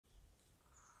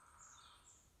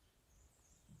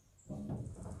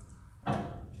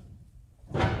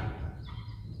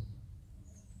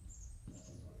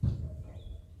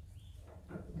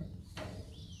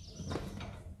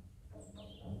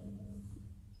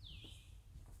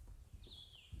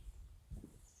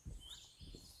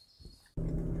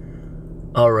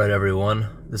Alright everyone,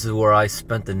 this is where I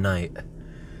spent the night.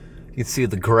 You can see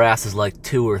the grass is like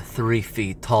 2 or 3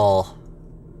 feet tall.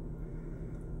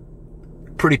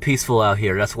 Pretty peaceful out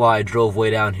here, that's why I drove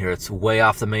way down here. It's way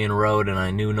off the main road and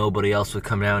I knew nobody else would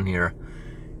come down here.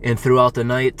 And throughout the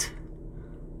night,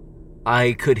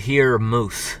 I could hear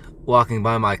moose walking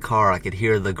by my car. I could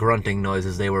hear the grunting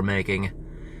noises they were making.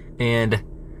 And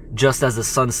just as the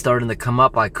sun's starting to come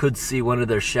up, I could see one of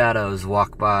their shadows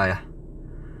walk by.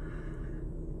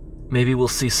 Maybe we'll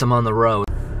see some on the road.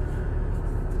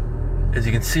 As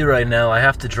you can see right now, I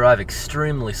have to drive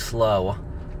extremely slow.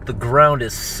 The ground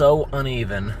is so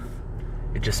uneven,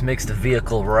 it just makes the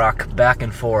vehicle rock back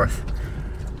and forth.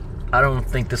 I don't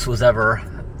think this was ever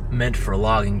meant for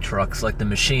logging trucks. Like the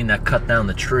machine that cut down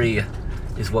the tree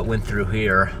is what went through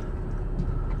here.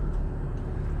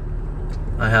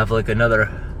 I have like another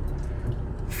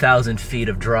 1,000 feet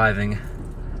of driving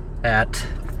at,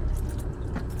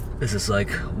 this is like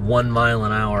 1 mile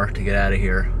an hour to get out of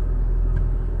here.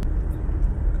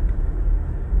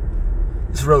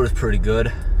 This road is pretty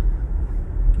good.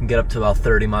 You can get up to about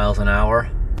 30 miles an hour.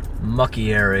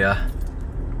 Mucky area.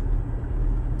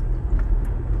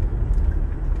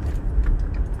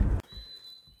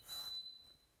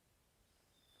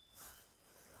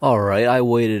 Alright, I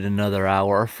waited another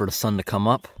hour for the sun to come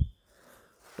up.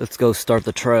 Let's go start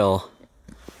the trail.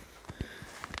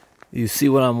 You see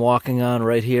what I'm walking on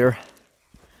right here?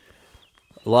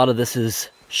 A lot of this is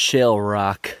shale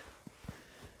rock.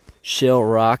 Shale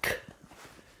rock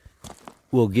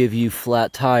will give you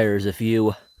flat tires if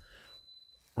you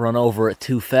run over it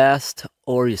too fast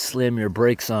or you slam your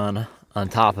brakes on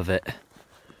top of it.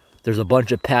 There's a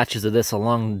bunch of patches of this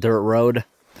along the dirt road,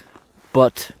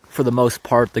 but for the most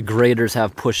part the graders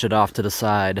have pushed it off to the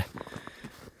side.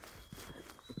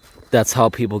 That's how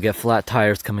people get flat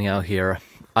tires coming out here.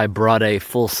 I brought a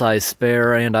full-size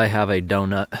spare and I have a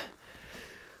donut,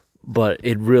 but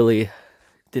it really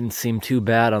didn't seem too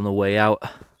bad on the way out.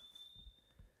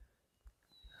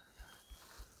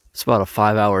 It's about a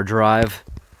 5-hour drive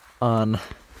on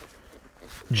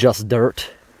just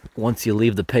dirt once you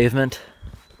leave the pavement.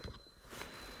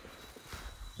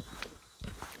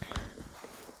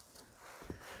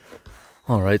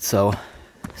 Alright, so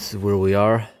this is where we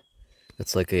are.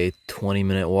 It's like a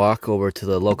 20-minute walk over to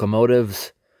the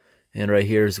locomotives. And right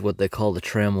here is what they call the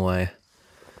tramway.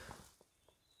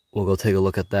 We'll go take a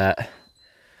look at that.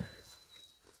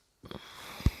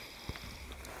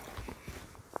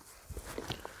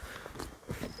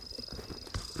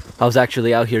 I was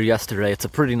actually out here yesterday. It's a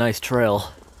pretty nice trail.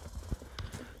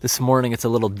 This morning it's a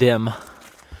little dim.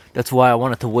 That's why I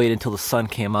wanted to wait until the sun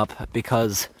came up,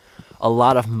 because a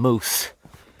lot of moose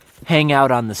hang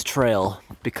out on this trail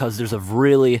because there's a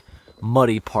really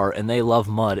muddy part and they love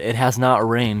mud. It has not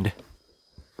rained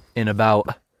in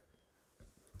about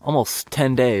almost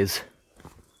 10 days,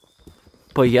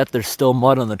 but yet there's still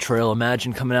mud on the trail.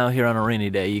 Imagine coming out here on a rainy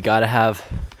day. You gotta have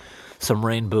some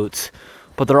rain boots.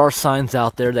 But there are signs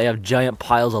out there. They have giant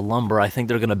piles of lumber. I think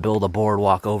they're gonna build a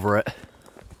boardwalk over it.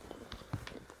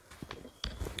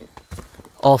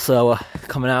 Also,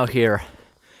 coming out here,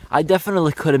 I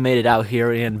definitely could have made it out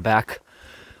here and back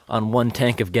on 1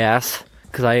 tank of gas,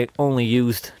 because I only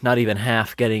used not even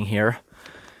half getting here.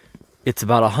 It's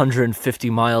about 150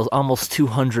 miles, almost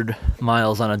 200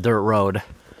 miles on a dirt road.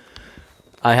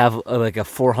 I have like a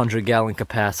 400 gallon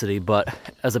capacity, but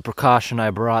as a precaution I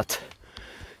brought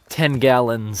 10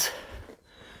 gallons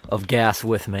of gas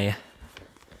with me,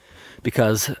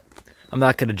 because I'm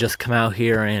not going to just come out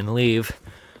here and leave.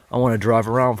 I want to drive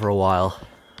around for a while.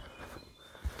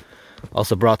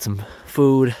 Also brought some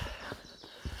food.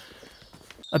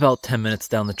 About 10 minutes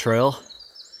down the trail,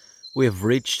 we have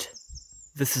reached,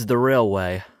 this is the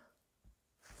railway.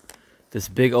 This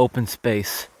big open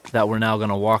space that we're now going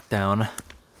to walk down.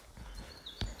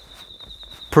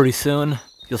 Pretty soon,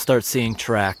 you'll start seeing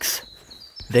tracks.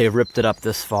 They ripped it up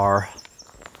this far.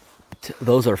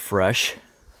 Those are fresh.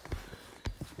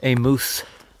 A moose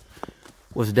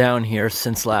was down here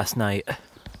since last night,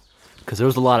 because there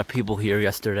was a lot of people here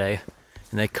yesterday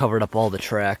and they covered up all the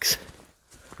tracks.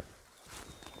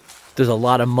 There's a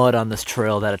lot of mud on this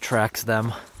trail that attracts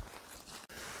them.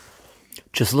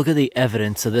 Just look at the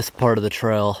evidence of this part of the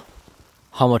trail.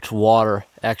 How much water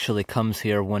actually comes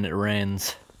here when it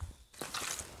rains.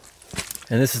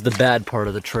 And this is the bad part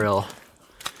of the trail.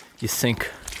 You sink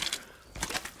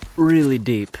really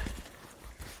deep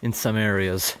in some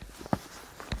areas.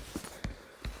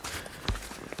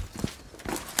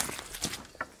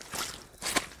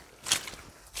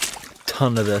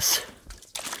 Ton of this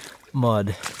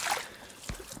mud.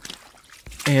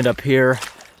 And up here,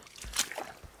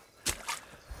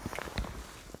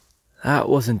 That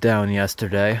wasn't down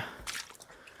yesterday.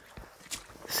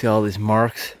 See all these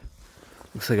marks?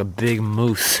 Looks like a big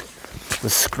moose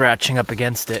was scratching up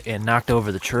against it and knocked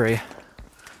over the tree.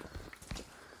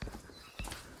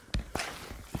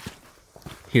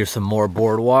 Here's some more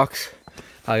boardwalks.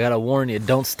 I gotta warn you,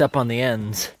 don't step on the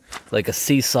ends. Like a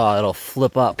seesaw, it'll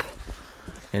flip up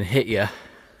and hit you.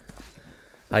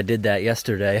 I did that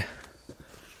yesterday.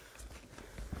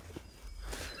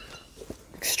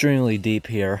 Extremely deep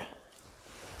here.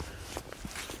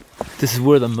 This is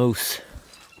where the moose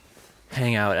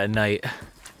hang out at night.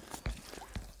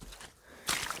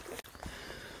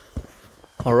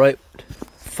 All right,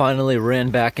 finally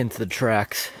ran back into the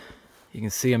tracks. You can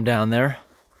see them down there.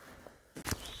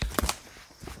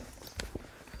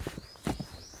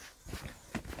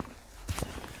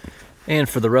 And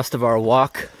for the rest of our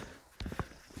walk,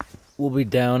 we'll be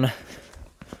down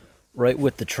right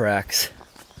with the tracks.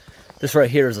 This right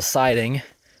here is a siding,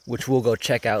 which we'll go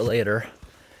check out later.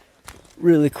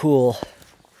 Really cool.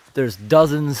 There's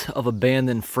dozens of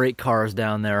abandoned freight cars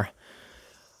down there.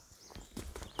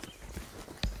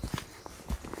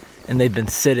 And they've been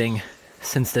sitting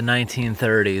since the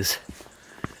 1930s.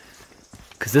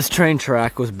 Because this train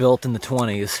track was built in the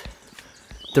 20s.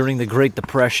 During the Great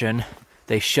Depression,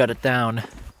 they shut it down.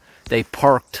 They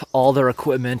parked all their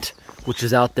equipment, which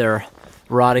is out there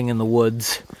rotting in the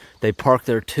woods. They parked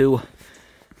their 2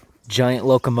 giant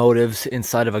locomotives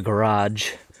inside of a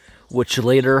garage, which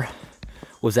later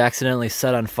was accidentally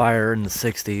set on fire in the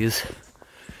 60s.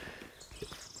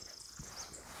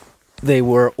 They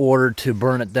were ordered to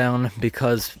burn it down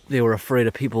because they were afraid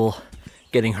of people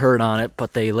getting hurt on it,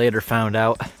 but they later found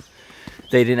out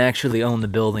they didn't actually own the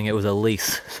building, it was a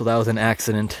lease, so that was an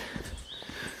accident.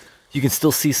 You can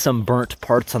still see some burnt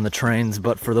parts on the trains,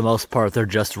 but for the most part they're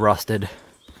just rusted.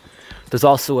 There's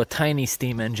also a tiny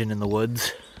steam engine in the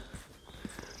woods.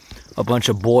 A bunch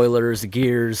of boilers,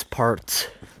 gears, parts.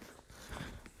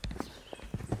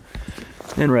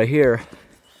 And right here,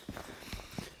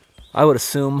 I would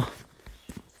assume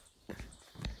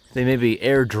they maybe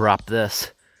airdropped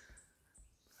this.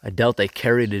 I doubt they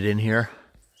carried it in here.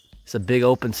 It's a big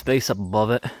open space up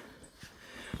above it.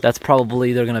 That's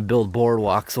probably they're gonna build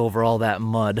boardwalks over all that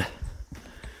mud,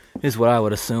 is what I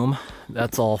would assume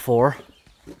that's all for.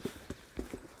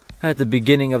 At the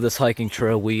beginning of this hiking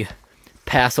trail, we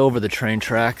pass over the train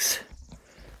tracks,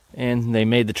 and they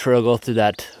made the trail go through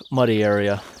that muddy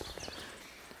area.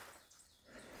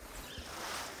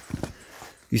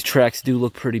 These tracks do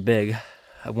look pretty big.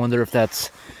 I wonder if that's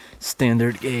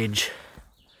standard gauge.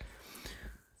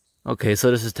 Okay,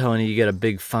 so this is telling you get a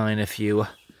big fine if you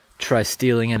try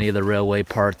stealing any of the railway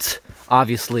parts.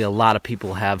 Obviously, a lot of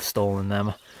people have stolen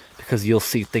them because you'll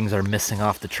see things are missing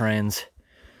off the trains.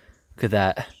 Look at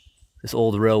that. This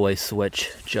old railway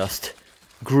switch just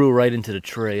grew right into the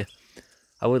tree.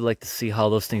 I would like to see how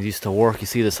those things used to work. You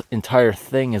see, this entire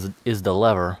thing is the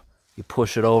lever. You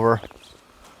push it over,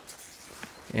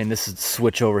 and this is the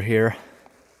switch over here.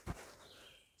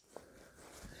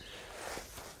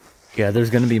 Yeah, there's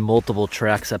going to be multiple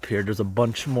tracks up here. There's a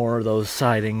bunch more of those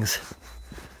sidings.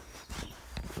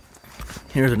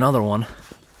 Here's another one.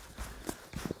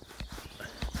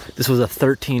 This was a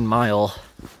 13-mile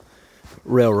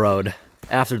railroad.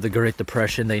 After the Great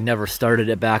Depression, they never started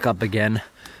it back up again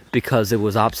because it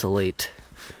was obsolete.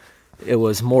 It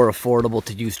was more affordable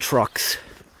to use trucks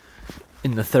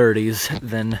in the 30s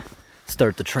than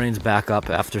start the trains back up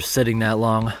after sitting that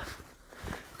long.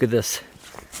 Look at this.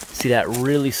 See that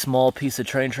really small piece of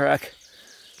train track?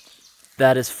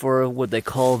 That is for what they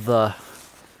call the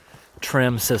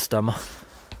tram system.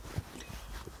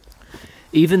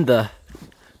 Even the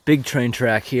big train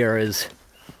track here is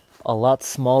a lot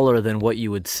smaller than what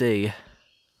you would see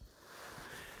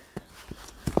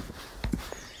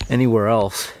anywhere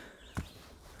else.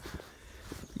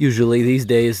 Usually these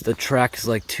days the track is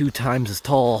like 2 times as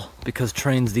tall because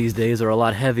trains these days are a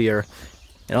lot heavier.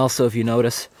 And also, if you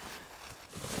notice,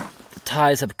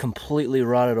 ties have completely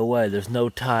rotted away. There's no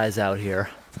ties out here,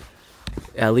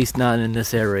 at least not in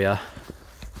this area.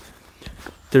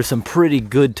 There's some pretty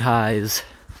good ties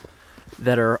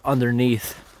that are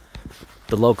underneath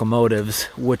the locomotives,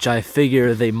 which I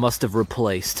figure they must have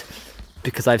replaced,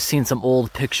 because I've seen some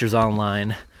old pictures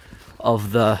online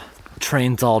of the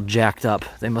trains all jacked up.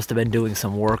 They must have been doing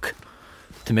some work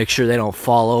to make sure they don't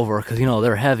fall over, because you know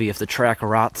they're heavy. If the track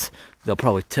rots, they'll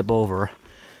probably tip over.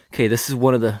 Okay, this is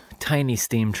one of the tiny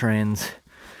steam trains.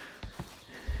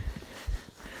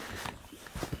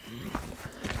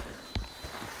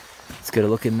 Let's get a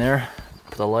look in there.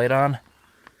 Put the light on.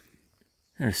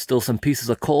 There's still some pieces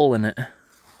of coal in it.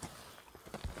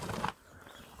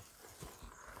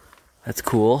 That's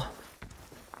cool.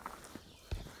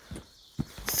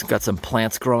 Got some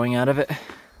plants growing out of it.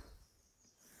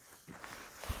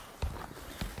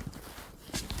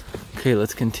 Okay,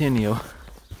 let's continue.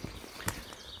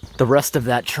 The rest of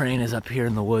that train is up here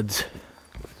in the woods.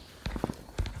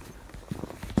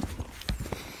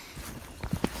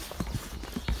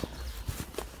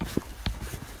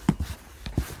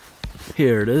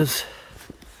 Here it is.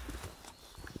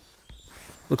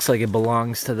 Looks like it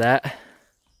belongs to that.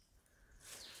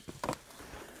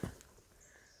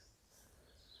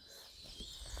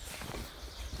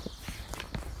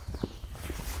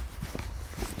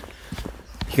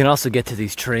 You can also get to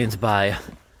these trains by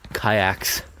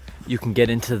kayaks. You can get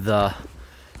into the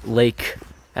lake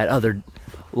at other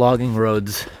logging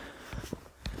roads.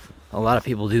 A lot of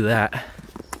people do that.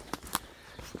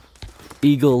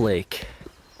 Eagle Lake.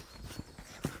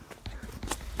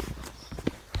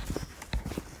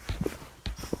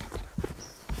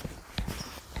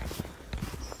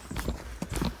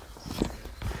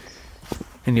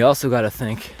 And you also got to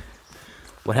think,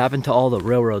 what happened to all the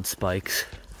railroad spikes?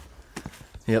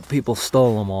 Yep, people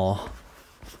stole them all.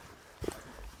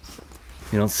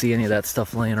 You don't see any of that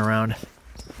stuff laying around.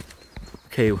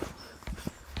 Okay,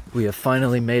 we have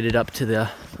finally made it up to the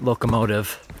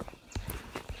locomotive.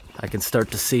 I can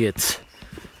start to see its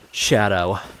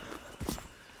shadow.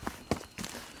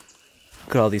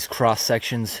 Look at all these cross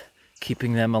sections,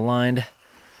 keeping them aligned.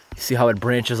 You see how it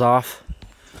branches off?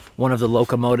 One of the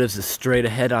locomotives is straight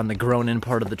ahead on the grown-in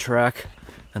part of the track,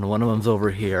 and one of them's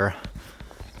over here.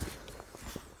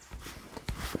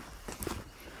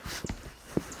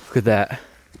 Look at that.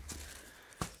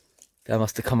 That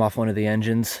must have come off one of the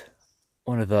engines,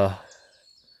 one of the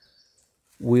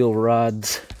wheel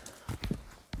rods.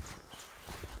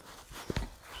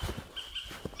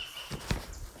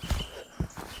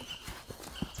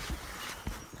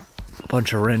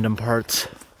 Bunch of random parts.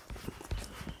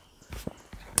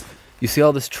 You see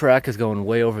all this track is going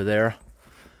way over there.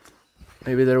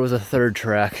 Maybe there was a third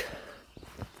track.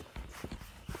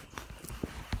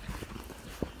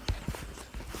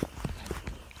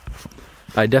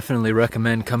 I definitely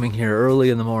recommend coming here early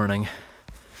in the morning,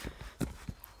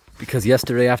 because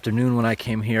yesterday afternoon when I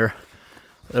came here,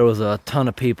 there was a ton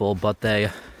of people, but they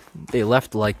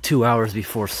left like 2 hours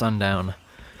before sundown.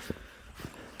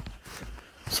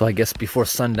 So I guess before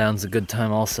sundown's a good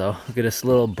time also. Look at this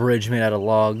little bridge made out of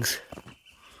logs.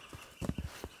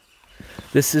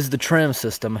 This is the tram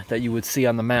system that you would see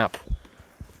on the map.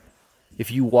 If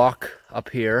you walk up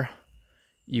here,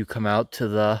 you come out to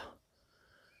the...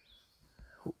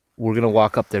 We're gonna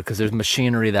walk up there because there's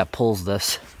machinery that pulls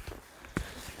this.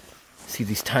 See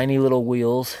these tiny little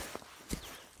wheels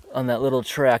on that little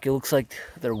track. It looks like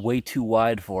they're way too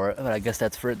wide for it, but I guess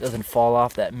that's for it doesn't fall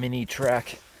off that mini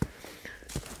track.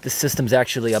 This system's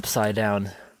actually upside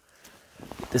down.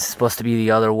 This is supposed to be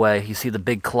the other way. You see the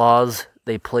big claws?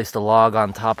 They placed a log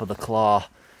on top of the claw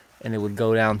and it would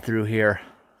go down through here.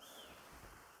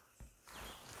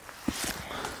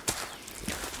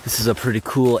 This is a pretty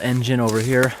cool engine over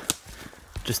here.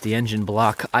 Just the engine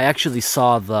block. I actually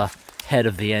saw the head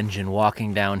of the engine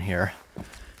walking down here.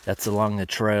 That's along the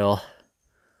trail.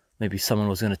 Maybe someone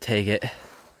was going to take it.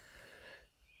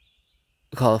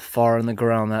 Look how far in the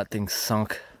ground that thing's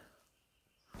sunk.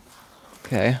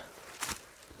 Okay.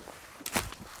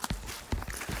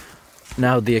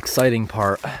 Now the exciting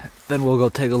part. Then we'll go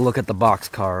take a look at the box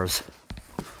cars.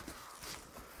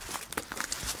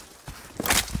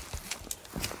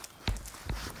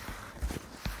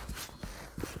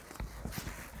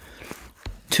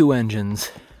 Two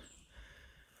engines.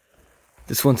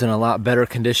 This one's in a lot better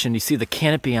condition. You see the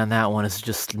canopy on that one is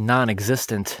just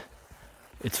non-existent.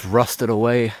 It's rusted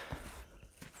away.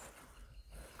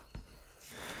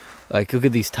 Like, look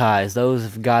at these ties. Those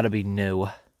have got to be new.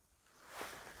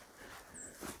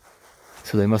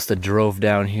 So they must have drove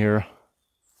down here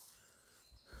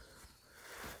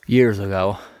years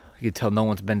ago. You can tell no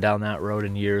one's been down that road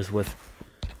in years with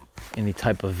any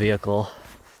type of vehicle.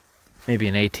 Maybe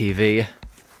an ATV.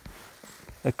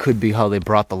 That could be how they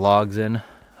brought the logs in,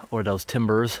 or those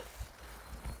timbers.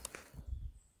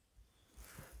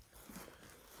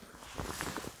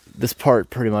 This part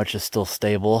pretty much is still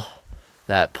stable.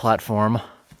 That platform.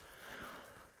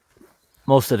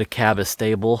 Most of the cab is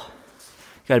stable.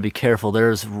 You gotta be careful.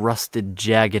 There's rusted,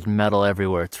 jagged metal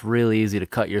everywhere. It's really easy to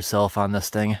cut yourself on this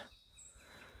thing.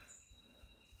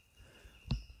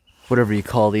 Whatever you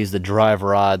call these, the drive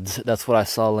rods. That's what I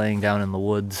saw laying down in the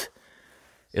woods.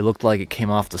 It looked like it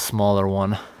came off the smaller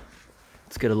one.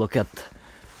 Let's get a look at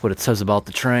what it says about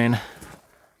the train.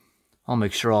 I'll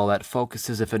make sure all that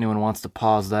focuses if anyone wants to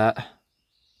pause that.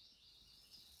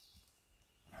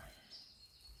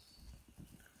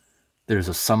 There's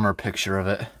a summer picture of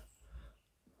it.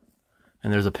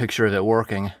 And there's a picture of it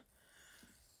working.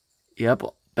 Yep,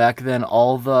 back then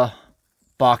all the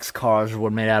box cars were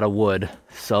made out of wood,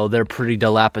 so they're pretty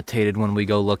dilapidated when we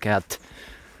go look at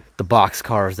the box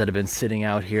cars that have been sitting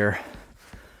out here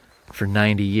for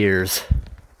 90 years.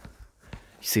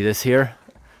 You see this here?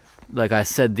 Like I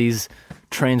said, these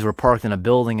trains were parked in a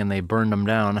building and they burned them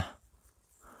down.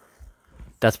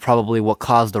 That's probably what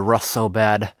caused the rust so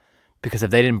bad, because if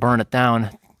they didn't burn it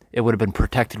down, it would have been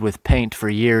protected with paint for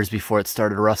years before it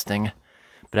started rusting.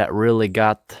 But that really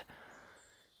got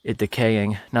it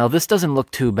decaying. Now this doesn't look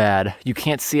too bad. You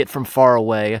can't see it from far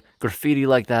away. Graffiti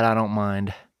like that I don't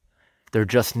mind. They're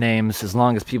just names, as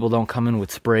long as people don't come in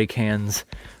with spray cans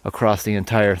across the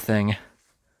entire thing.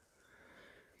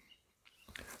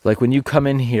 Like when you come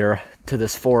in here to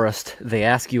this forest, they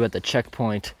ask you at the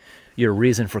checkpoint your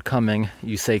reason for coming.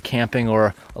 You say camping,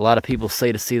 or a lot of people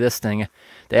say to see this thing.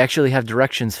 They actually have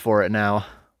directions for it now.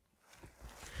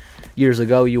 Years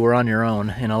ago you were on your own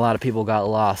and a lot of people got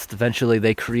lost. Eventually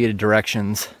they created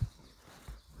directions.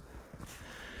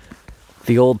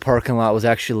 The old parking lot was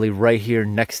actually right here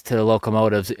next to the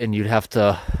locomotives, and you'd have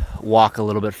to walk a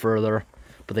little bit further,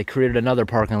 but they created another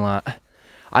parking lot.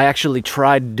 I actually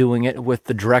tried doing it with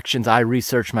the directions I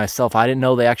researched myself. I didn't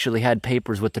know they actually had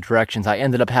papers with the directions. I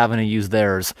ended up having to use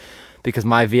theirs because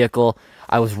my vehicle,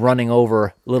 I was running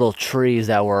over little trees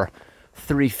that were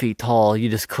 3 feet tall. You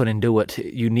just couldn't do it.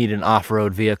 You need an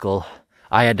off-road vehicle.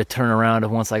 I had to turn around,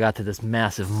 and once I got to this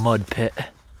massive mud pit,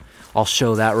 I'll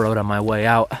show that road on my way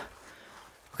out.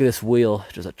 Look at this wheel,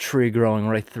 there's a tree growing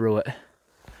right through it.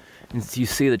 And you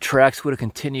see the tracks would have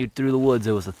continued through the woods.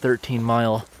 It was a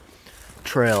 13-mile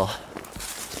trail.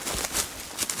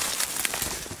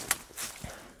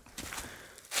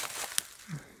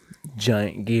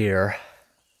 Giant gear.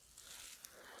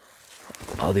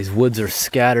 Oh, these woods are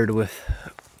scattered with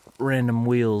random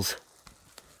wheels.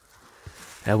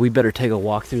 Yeah, we better take a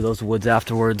walk through those woods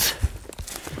afterwards.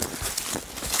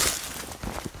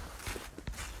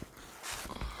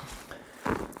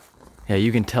 Yeah,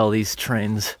 you can tell these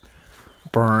trains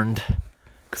burned,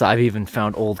 because I've even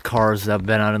found old cars that have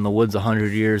been out in the woods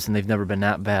 100 years and they've never been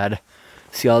that bad.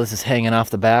 See all this is hanging off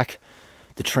the back?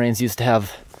 The trains used to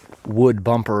have wood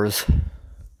bumpers,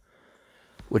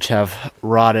 which have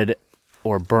rotted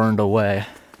or burned away.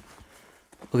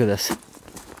 Look at this.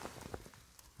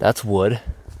 That's wood.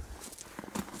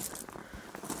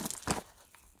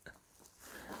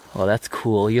 Oh, that's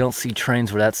cool. You don't see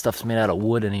trains where that stuff's made out of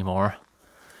wood anymore.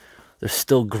 There's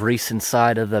still grease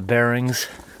inside of the bearings.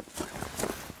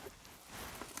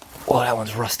 Oh, that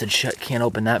one's rusted shut. Can't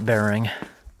open that bearing.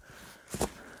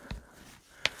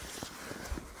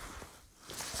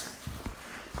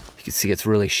 You can see it's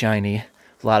really shiny.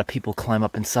 A lot of people climb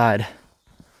up inside.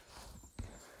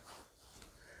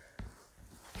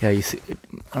 Yeah, you see,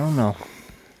 I don't know.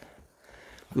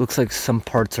 It looks like some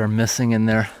parts are missing in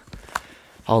there.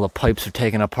 All the pipes are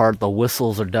taken apart. The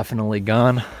whistles are definitely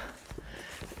gone.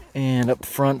 And up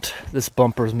front, this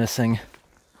bumper's missing.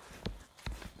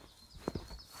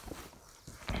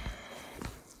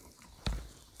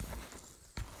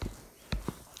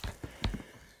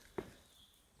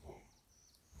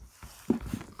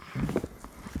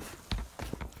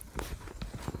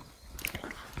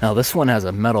 Now this one has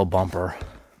a metal bumper.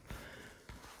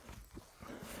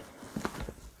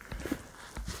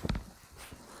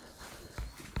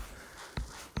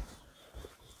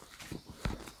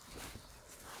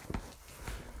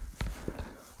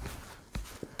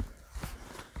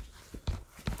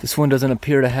 This one doesn't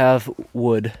appear to have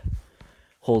wood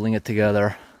holding it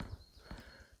together.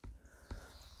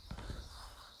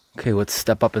 Okay, let's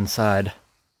step up inside.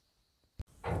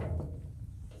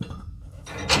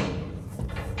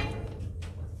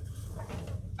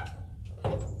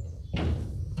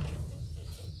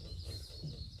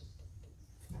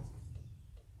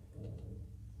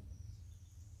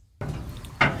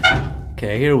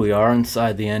 Okay, here we are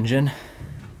inside the engine.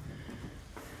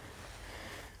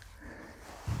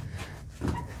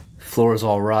 Floor is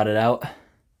all rotted out.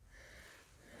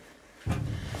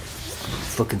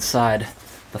 Let's look inside.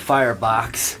 The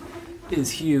firebox is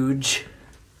huge.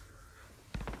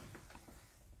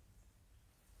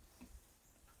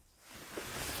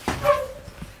 Look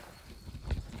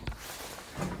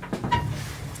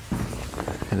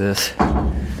at this.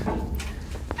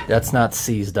 That's not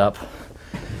seized up.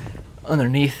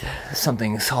 Underneath,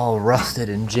 something's all rusted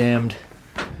and jammed.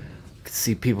 You can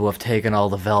see people have taken all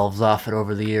the valves off it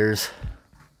over the years.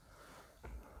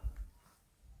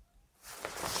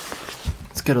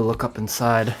 Let's get a look up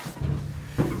inside.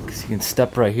 Because you can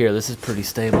step right here. This is pretty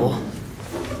stable.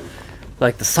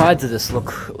 Like the sides of this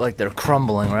look like they're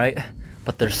crumbling, right?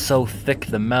 But they're so thick,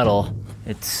 the metal,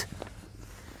 It's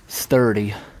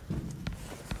sturdy.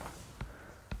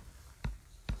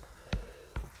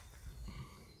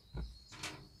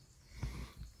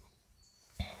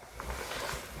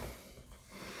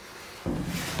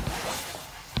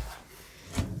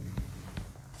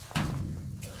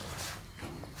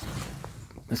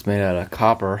 It's made out of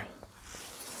copper.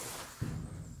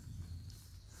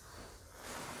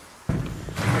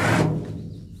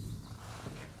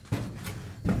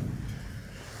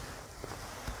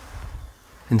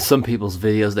 In some people's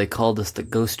videos, they called this the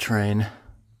ghost train.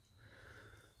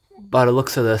 By the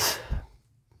looks of this,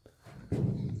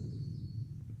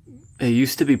 it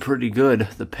used to be pretty good,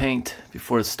 the paint,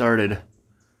 before it started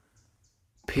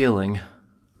peeling.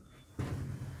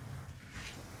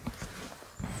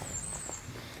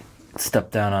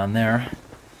 Step down on there.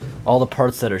 All the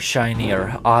parts that are shiny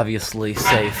are obviously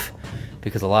safe,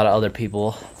 because a lot of other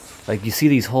people, like, you see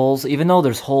these holes, even though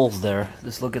there's holes there,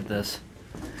 just look at this.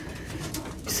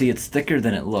 See, it's thicker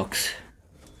than it looks.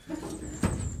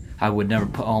 I would never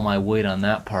put all my weight on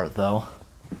that part, though.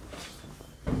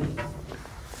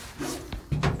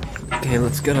 Okay,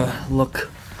 let's get a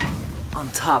look on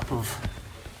top of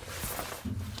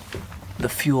the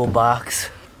fuel box.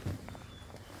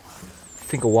 I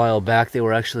think a while back they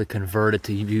were actually converted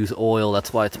to use oil.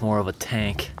 That's why it's more of a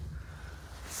tank.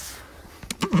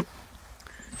 Let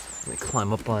me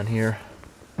climb up on here.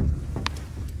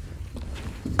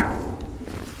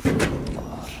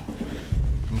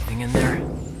 Anything in there?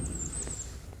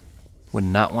 Would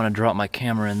not want to drop my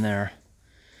camera in there.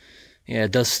 Yeah,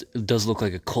 it does look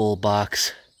like a coal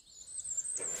box.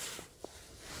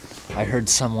 I heard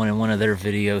someone in one of their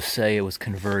videos say it was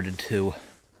converted to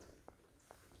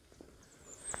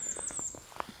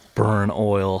burn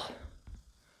oil.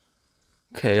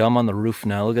 Okay, I'm on the roof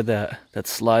now. Look at that. That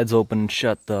slides open and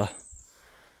shut the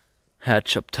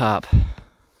hatch up top.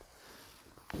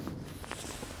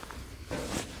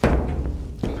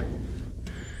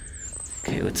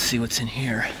 Okay, let's see what's in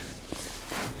here.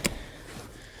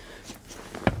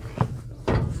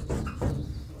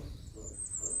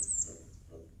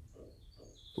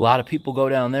 A lot of people go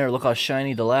down there. Look how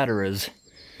shiny the ladder is.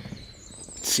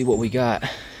 Let's see what we got.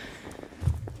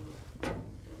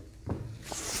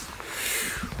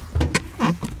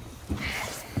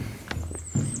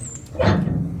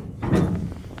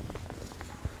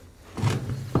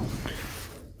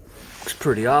 Looks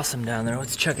pretty awesome down there.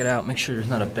 Let's check it out. Make sure there's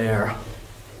not a bear.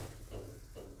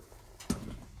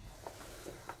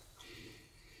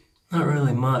 Not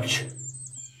really much.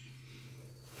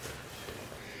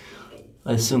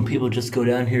 I assume people just go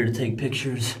down here to take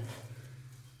pictures.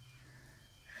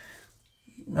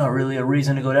 Not really a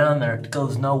reason to go down there. It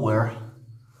goes nowhere.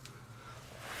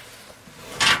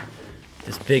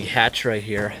 This big hatch right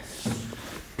here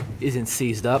isn't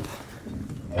seized up.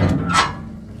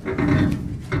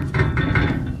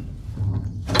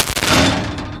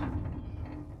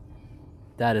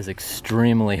 That is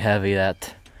extremely heavy,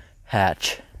 that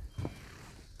hatch.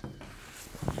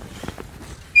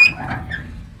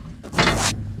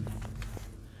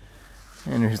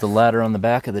 And here's the ladder on the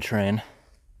back of the train.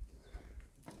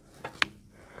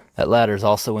 That ladder is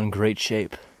also in great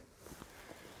shape.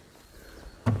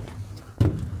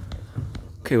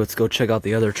 Okay, let's go check out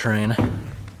the other train.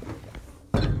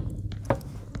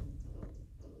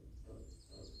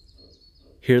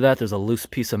 Hear that? There's a loose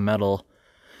piece of metal.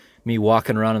 Me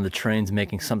walking around in the train's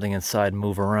making something inside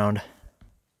move around.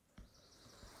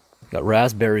 Got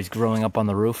raspberries growing up on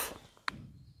the roof.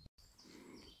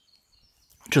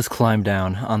 Just climb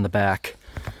down on the back.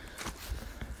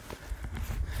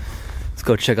 Let's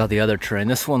go check out the other train.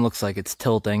 This one looks like it's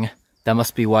tilting. That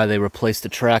must be why they replaced the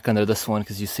track under this one,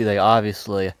 because you see they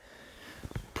obviously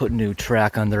put new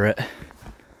track under it.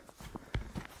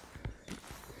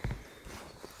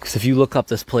 Because if you look up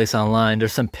this place online,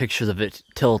 there's some pictures of it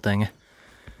tilting,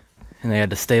 and they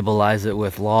had to stabilize it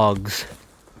with logs.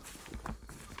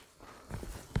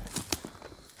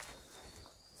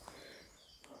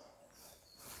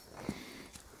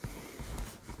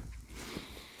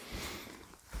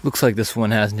 Looks like this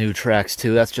one has new tracks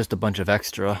too. That's just a bunch of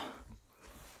extra.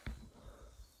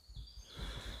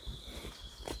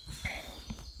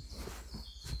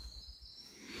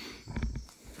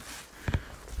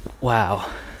 Wow.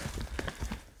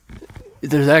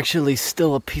 There's actually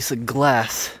still a piece of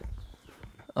glass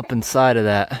up inside of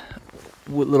that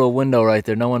little window right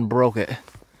there. No one broke it.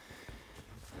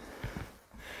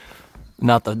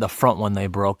 Not the front one they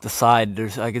broke. The side,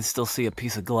 I can still see a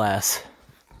piece of glass.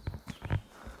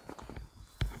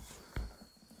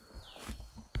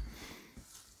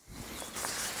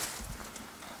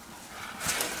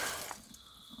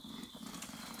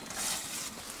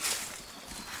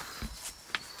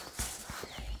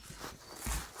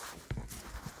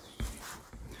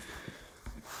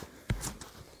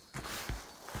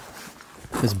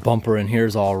 This bumper in here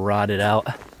is all rotted out.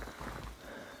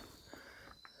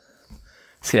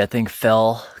 See, that thing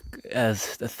fell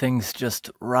as the things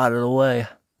just rotted away.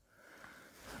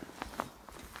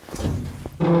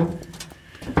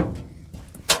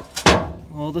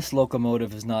 Well, this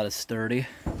locomotive is not as sturdy.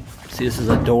 See, this is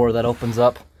a door that opens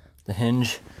up, the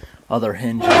hinge. Other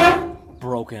hinge is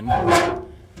broken.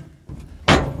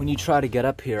 When you try to get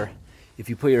up here, if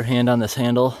you put your hand on this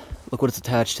handle, look what it's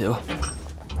attached to.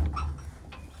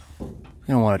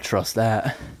 You don't want to trust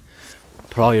that.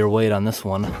 Put all your weight on this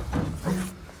one.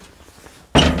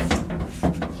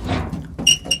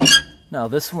 Now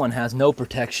this one has no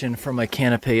protection from my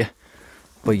canopy,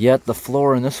 but yet the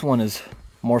floor in this one is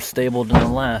more stable than the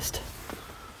last.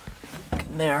 Look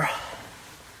in there.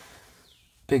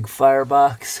 Big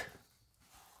firebox.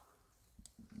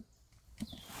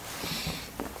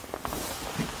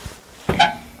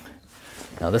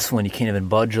 Now this one you can't even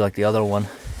budge like the other one.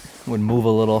 It would move a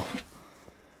little.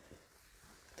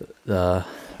 The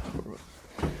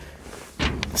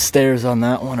stairs on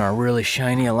that one are really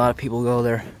shiny. A lot of people go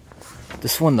there.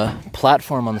 This one, the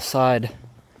platform on the side,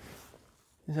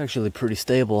 is actually pretty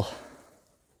stable.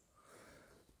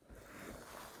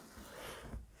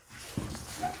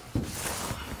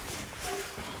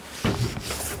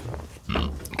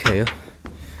 Okay,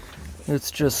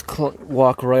 let's just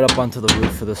walk right up onto the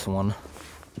roof of this one.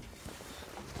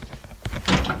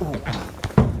 Ooh.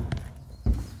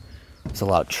 There's a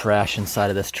lot of trash inside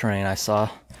of this train I saw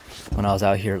when I was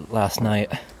out here last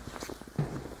night.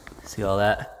 See all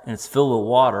that? And it's filled with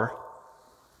water.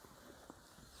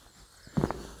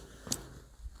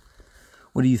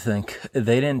 What do you think?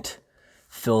 They didn't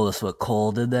fill this with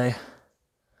coal, did they?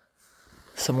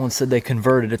 Someone said they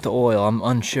converted it to oil. I'm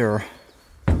unsure.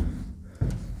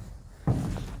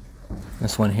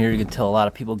 This one here, you can tell a lot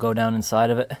of people go down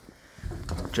inside of it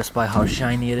just by how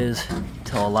shiny it is.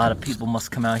 Tell a lot of people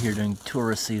must come out here during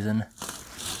tourist season.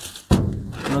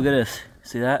 Look at this.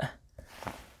 See that?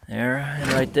 There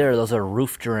and right there, those are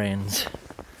roof drains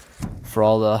for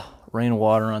all the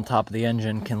rainwater on top of the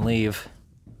engine can leave.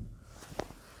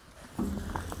 And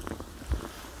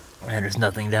there's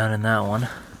nothing down in that one.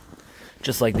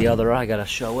 Just like the other, I gotta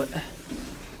show it.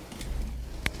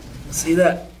 See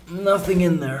that? Nothing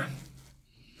in there.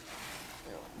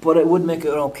 But it would make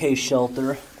an okay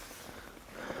shelter.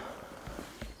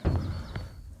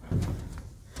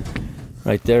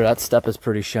 Right there, that step is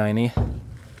pretty shiny.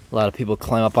 A lot of people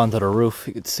climb up onto the roof.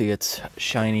 You can see it's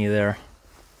shiny there.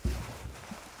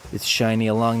 It's shiny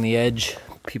along the edge.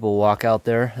 People walk out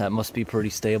there. That must be pretty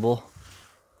stable.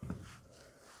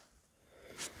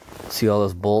 See all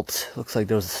those bolts? Looks like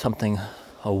there's something,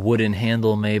 a wooden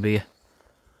handle maybe.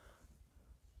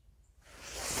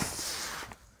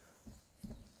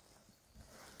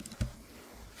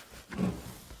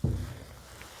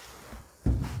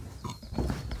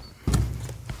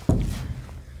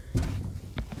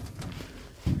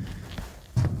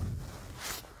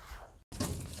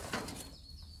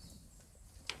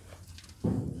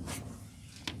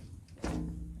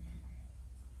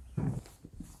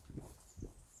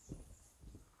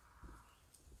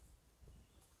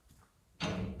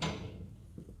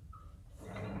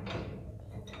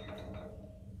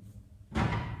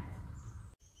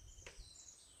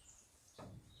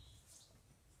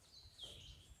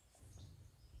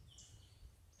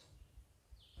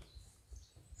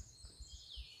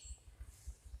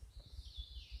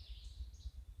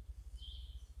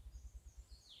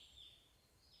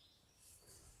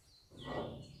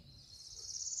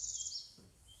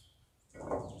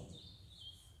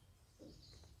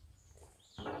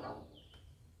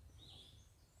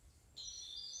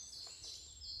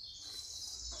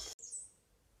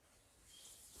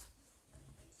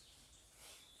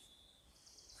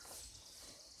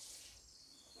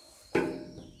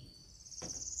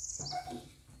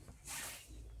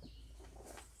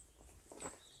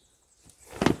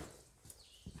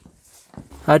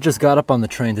 I just got up on the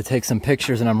train to take some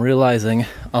pictures and I'm realizing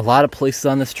a lot of places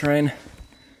on this train,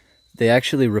 they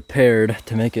actually repaired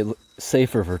to make it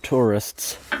safer for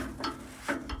tourists.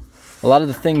 A lot of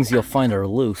the things you'll find are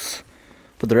loose,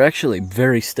 but they're actually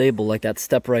very stable. Like that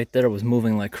step right there was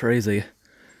moving like crazy,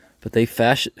 but they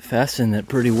fastened it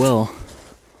pretty well.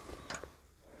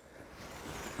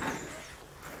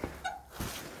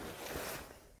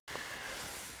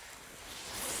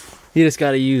 You just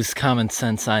got to use common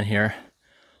sense on here.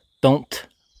 Don't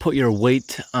put your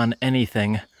weight on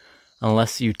anything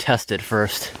unless you test it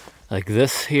first. Like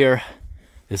this here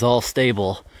is all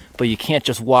stable, but you can't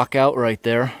just walk out right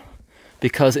there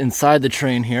because inside the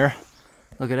train here,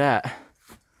 look at that.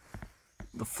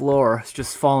 The floor is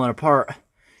just falling apart.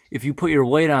 If you put your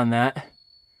weight on that,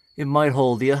 it might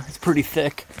hold you. It's pretty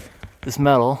thick, this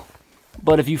metal.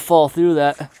 But if you fall through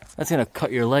that, that's gonna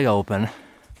cut your leg open.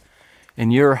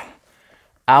 And you're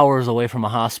hours away from a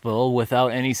hospital without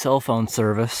any cell phone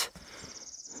service.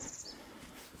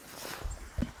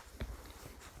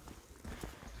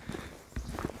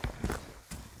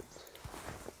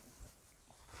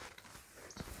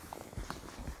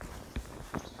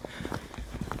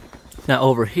 Now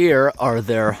over here are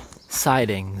their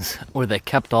sidings where they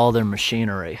kept all their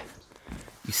machinery.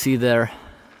 You see their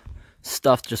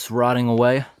stuff just rotting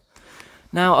away.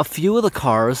 Now a few of the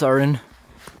cars are in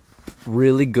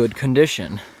really good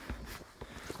condition.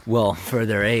 Well, for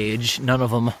their age, none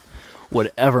of them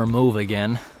would ever move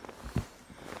again.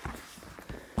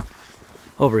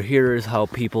 Over here is how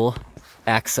people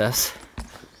access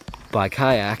by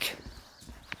kayak,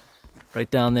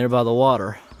 right down there by the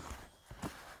water.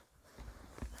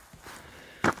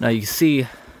 Now you see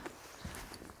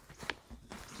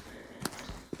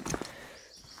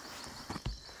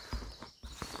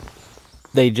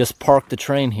they just parked the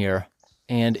train here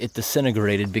and it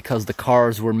disintegrated because the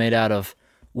cars were made out of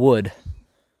wood.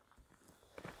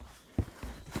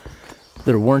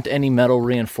 There weren't any metal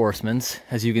reinforcements,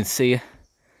 as you can see,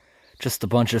 just a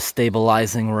bunch of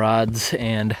stabilizing rods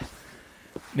and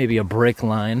maybe a brake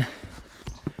line.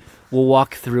 We'll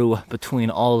walk through between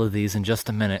all of these in just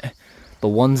a minute. The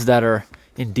ones that are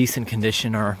in decent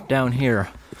condition are down here,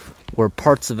 where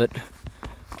parts of it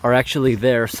are actually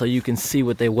there so you can see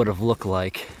what they would have looked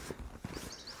like.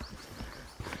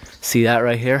 See that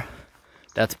right here?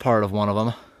 That's part of one of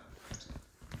them.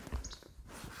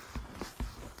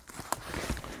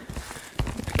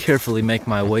 Carefully make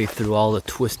my way through all the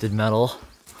twisted metal.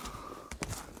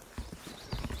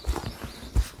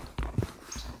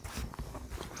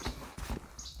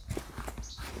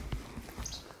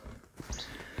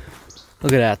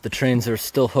 Look at that, the trains are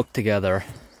still hooked together.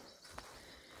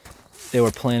 They were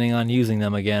planning on using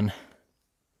them again.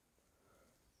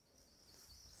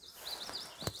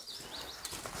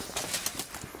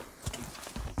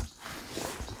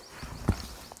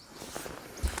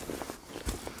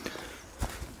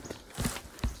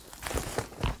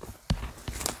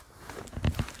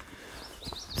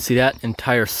 See that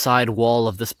entire side wall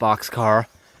of this boxcar,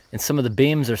 and some of the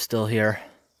beams are still here.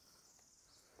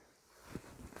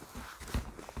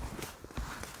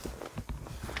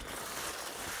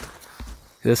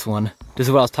 This one, this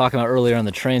is what I was talking about earlier on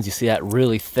the trains. You see that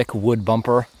really thick wood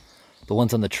bumper? The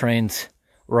ones on the trains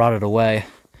rotted away.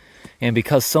 And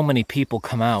because so many people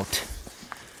come out,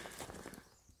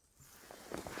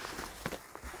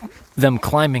 them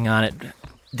climbing on it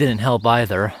didn't help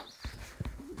either.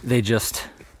 They just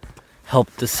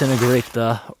helped disintegrate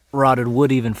the rotted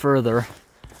wood even further.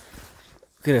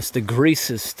 Look at this, the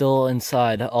grease is still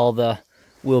inside all the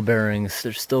wheel bearings.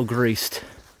 They're still greased.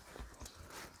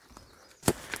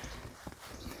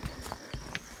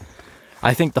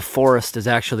 I think the forest is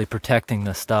actually protecting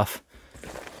this stuff.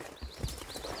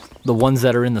 The ones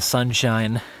that are in the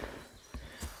sunshine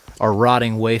are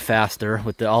rotting way faster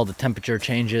with all the temperature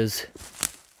changes.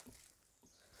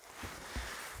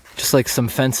 Just like some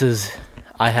fences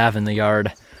I have in the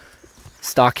yard.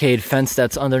 Stockade fence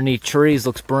that's underneath trees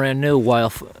looks brand new,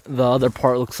 while the other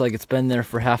part looks like it's been there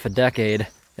for half a decade.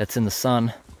 That's in the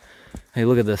sun. Hey,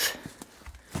 look at this.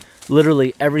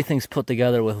 Literally everything's put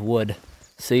together with wood.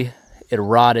 See? It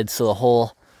rotted, so the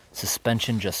whole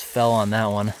suspension just fell on that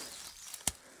one.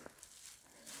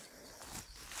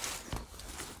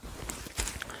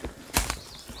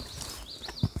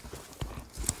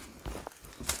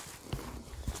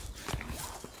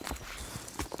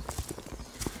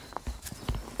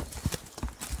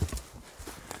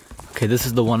 Okay, this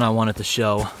is the one I wanted to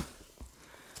show.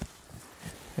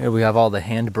 Here we have all the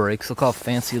hand brakes. Look how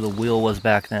fancy the wheel was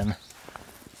back then.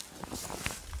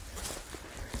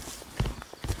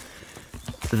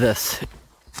 This,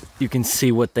 you can see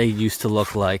what they used to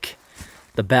look like.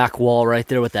 The back wall right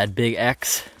there with that big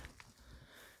X.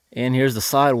 And here's the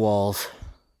side walls.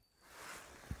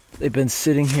 They've been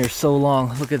sitting here so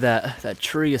long. Look at that. That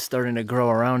tree is starting to grow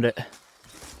around it.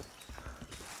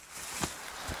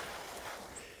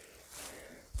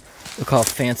 Look how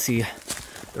fancy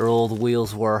their old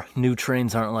wheels were. New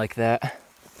trains aren't like that.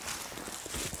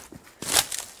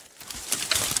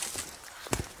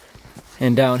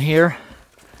 And down here,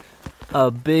 a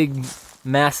big,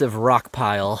 massive rock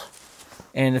pile,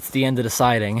 and it's the end of the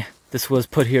siding. This was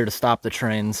put here to stop the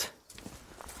trains.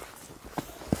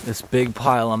 This big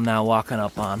pile I'm now walking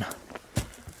up on,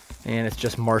 and it's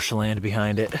just marshland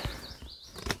behind it.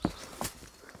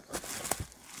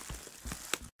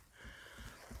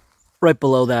 Right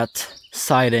below that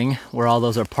siding, where all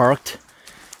those are parked,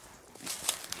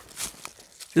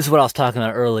 This is what I was talking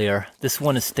about earlier. This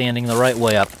one is standing the right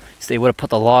way up. So they would have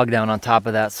put the log down on top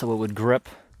of that so it would grip,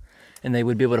 and they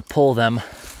would be able to pull them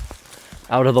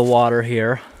out of the water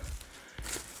here,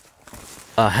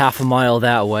 half a mile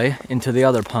that way into the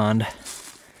other pond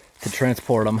to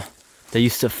transport them. They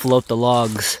used to float the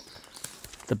logs,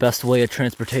 the best way of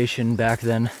transportation back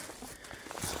then,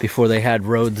 before they had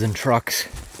roads and trucks.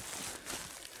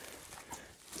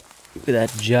 Look at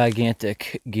that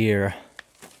gigantic gear.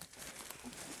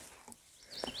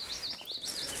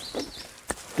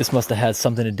 This must have had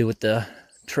something to do with the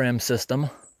tram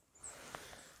system.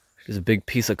 There's a big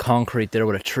piece of concrete there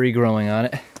with a tree growing on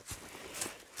it.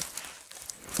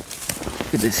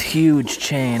 Look at this huge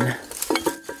chain.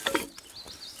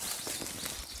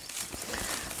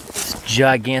 This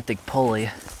gigantic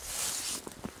pulley.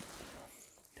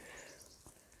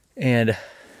 And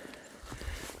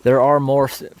there are more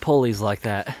pulleys like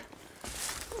that.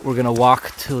 We're gonna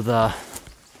walk to the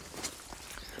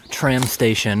tram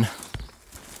station.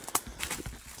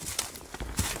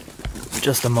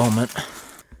 Just a moment.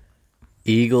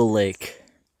 Eagle Lake,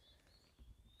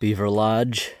 Beaver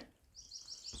Lodge.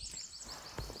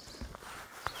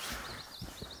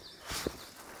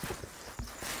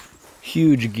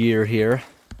 Huge gear here.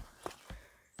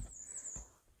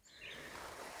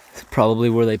 It's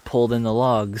probably where they pulled in the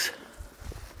logs.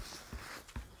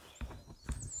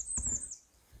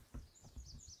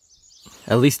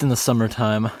 At least in the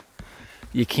summertime,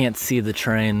 you can't see the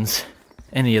trains,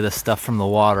 any of the stuff from the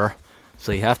water.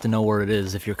 So you have to know where it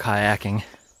is if you're kayaking.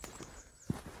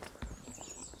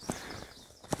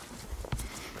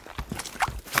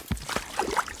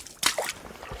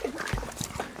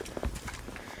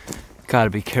 Gotta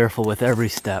be careful with every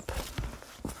step.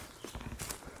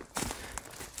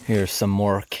 Here's some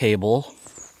more cable.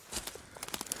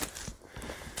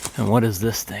 And what is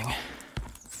this thing?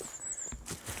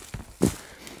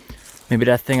 Maybe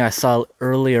that thing I saw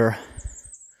earlier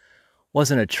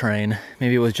wasn't a train.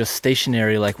 Maybe it was just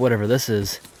stationary, like whatever this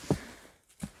is.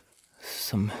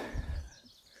 Some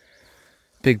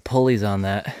big pulleys on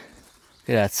that. Look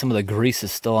at that, some of the grease is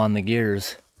still on the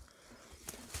gears.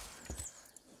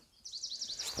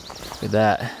 Look at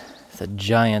that. It's a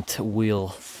giant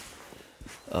wheel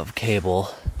of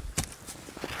cable.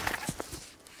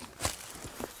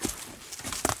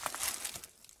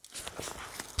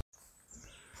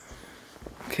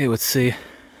 Okay, let's see.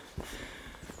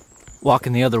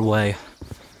 Walking the other way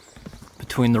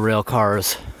between the rail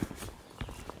cars.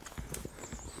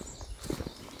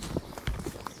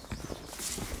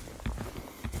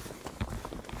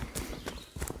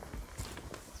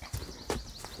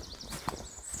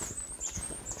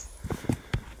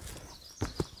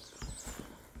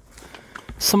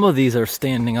 Some of these are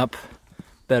standing up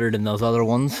better than those other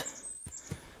ones.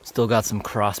 Still got some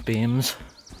cross beams.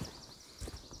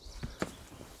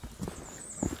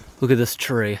 Look at this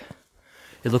tree.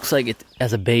 It looks like it,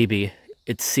 as a baby,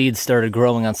 its seeds started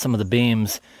growing on some of the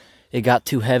beams. It got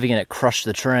too heavy and it crushed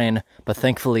the train, but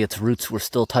thankfully its roots were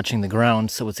still touching the ground,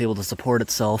 so it's able to support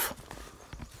itself.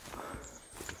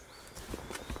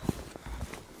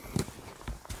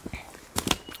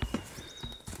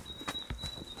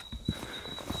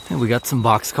 And we got some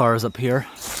box cars up here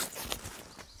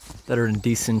that are in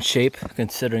decent shape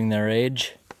considering their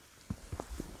age.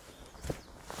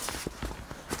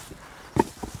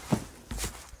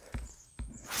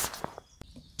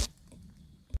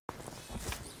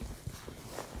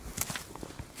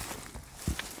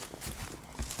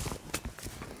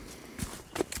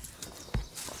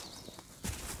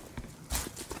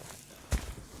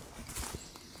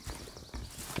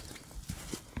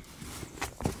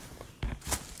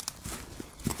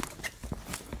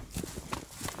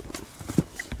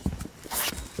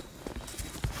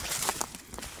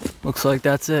 Looks like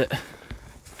that's it.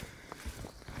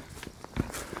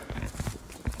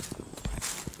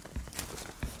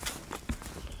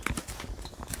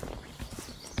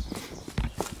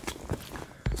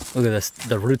 Look at this,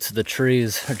 the roots of the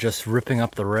trees are just ripping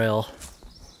up the rail.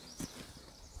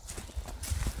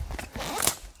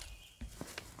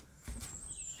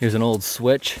 Here's an old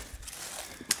switch.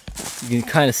 You can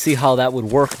kind of see how that would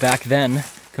work back then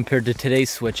compared to today's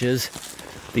switches.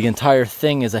 The entire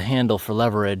thing is a handle for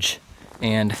leverage,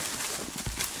 and you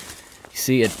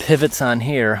see it pivots on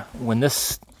here. When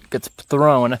this gets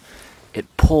thrown,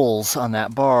 it pulls on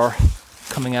that bar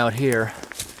coming out here.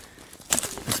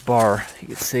 This bar, you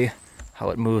can see how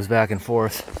it moves back and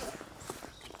forth.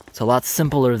 It's a lot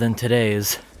simpler than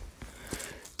today's.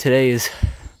 Today's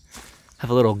have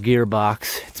a little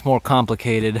gearbox. It's more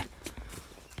complicated,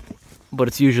 but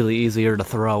it's usually easier to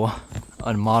throw,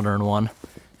 a modern one.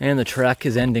 And the track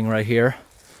is ending right here.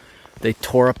 They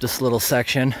tore up this little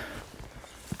section.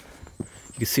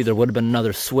 You can see there would have been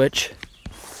another switch.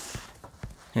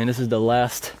 And this is the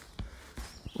last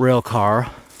rail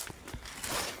car.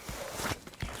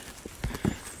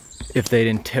 If they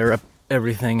didn't tear up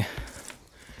everything,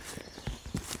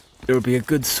 there would be a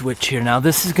good switch here. Now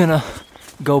this is gonna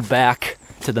go back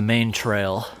to the main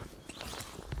trail.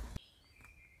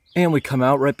 And we come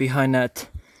out right behind that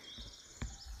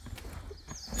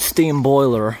steam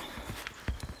boiler.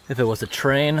 If it was a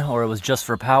train or it was just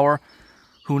for power,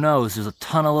 who knows? There's a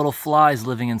ton of little flies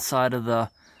living inside of the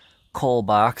coal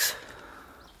box.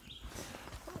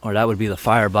 Or that would be the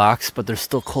fire box, but there's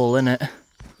still coal in it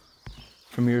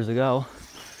from years ago.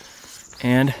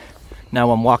 And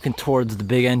now I'm walking towards the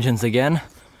big engines again,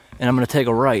 and I'm gonna take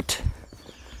a right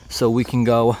so we can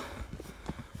go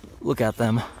look at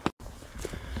them.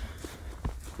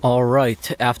 All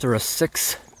right, after a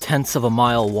 6/10 of a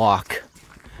mile walk,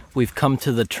 we've come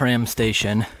to the tram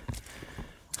station.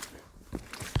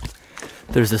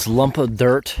 There's this lump of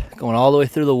dirt going all the way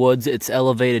through the woods. It's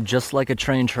elevated just like a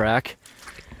train track,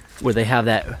 where they have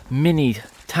that mini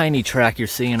tiny track you're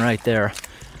seeing right there.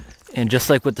 And just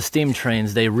like with the steam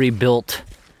trains, they rebuilt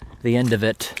the end of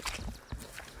it.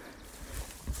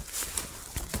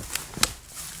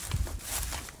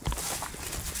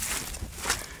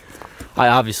 I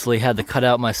obviously had to cut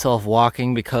out myself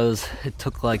walking because it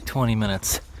took like 20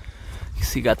 minutes. You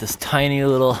see, you got this tiny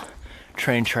little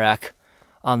train track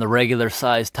on the regular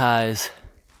size ties.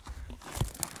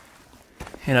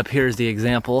 And up here's the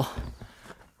example.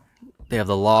 They have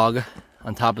the log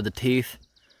on top of the teeth,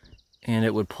 and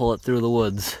it would pull it through the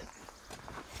woods.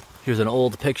 Here's an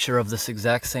old picture of this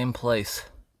exact same place.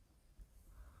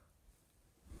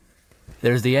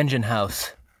 There's the engine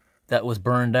house that was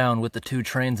burned down with the 2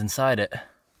 trains inside it.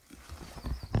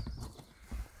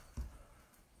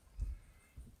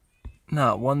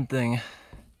 Not one thing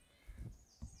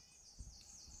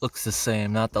looks the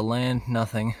same. Not the land,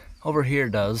 nothing. Over here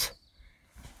does.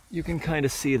 You can kind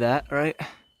of see that, right?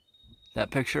 That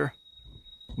picture.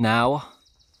 Now,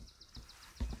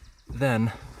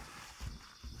 then.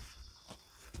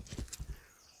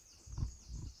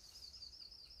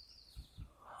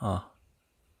 Huh.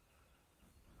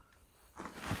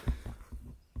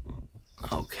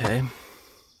 Okay.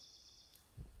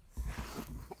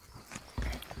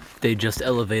 They just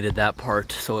elevated that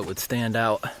part so it would stand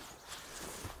out.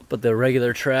 But the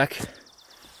regular track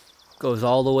goes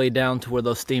all the way down to where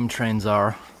those steam trains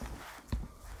are.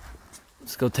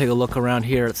 Let's go take a look around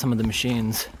here at some of the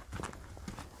machines.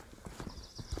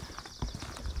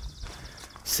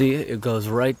 See, it goes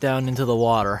right down into the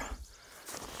water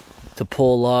to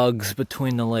pull logs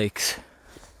between the lakes.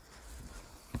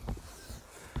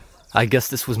 I guess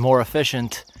this was more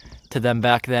efficient to them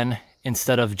back then,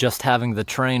 instead of just having the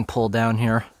train pull down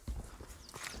here.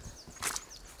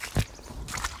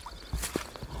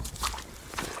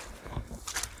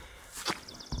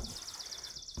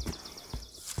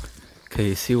 Okay,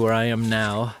 you see where I am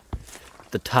now.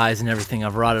 The ties and everything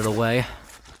I've rotted away.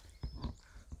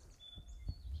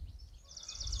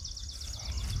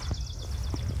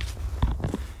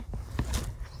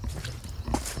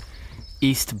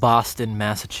 East Boston,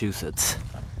 Massachusetts,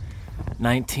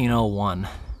 1901.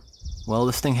 Well,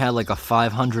 this thing had like a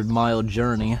 500-mile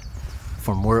journey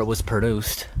from where it was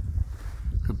produced.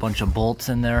 A bunch of bolts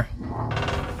in there.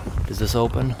 Does this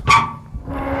open?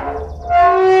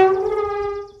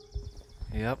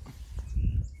 Yep.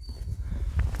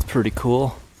 It's pretty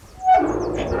cool.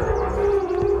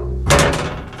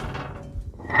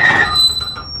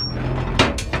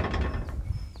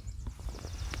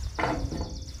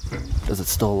 Does it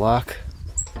still lock?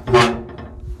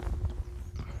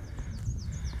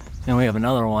 And we have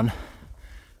another one.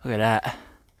 Look at that.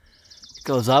 It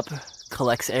goes up,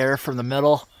 collects air from the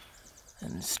middle,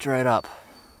 and straight up.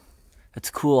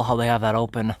 It's cool how they have that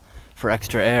open for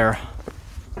extra air.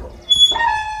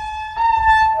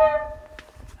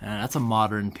 And that's a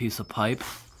modern piece of pipe.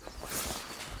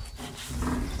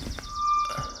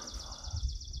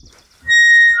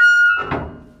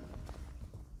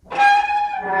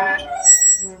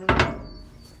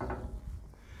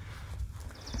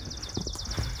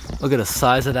 Look at the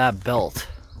size of that belt.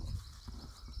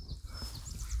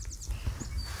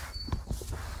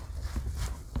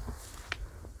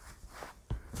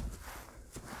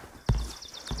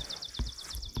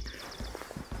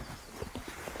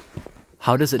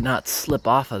 How does it not slip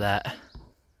off of that?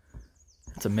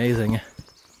 It's amazing.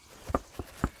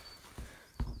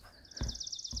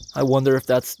 I wonder if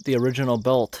that's the original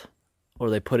belt, or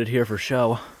they put it here for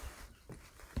show.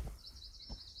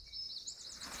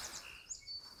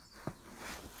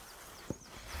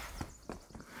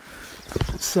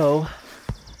 So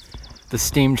the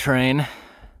steam train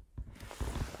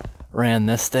ran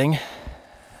this thing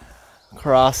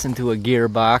across into a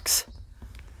gearbox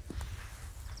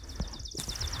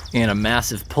and a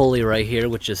massive pulley right here,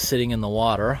 which is sitting in the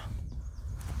water,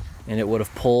 and it would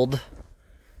have pulled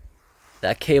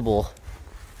that cable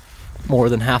more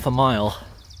than half a mile.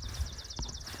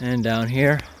 And down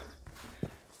here,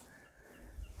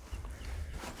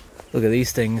 look at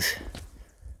these things.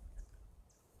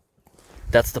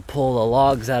 That's to pull the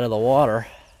logs out of the water.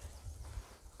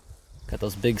 Got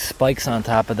those big spikes on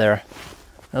top of there.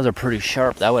 Those are pretty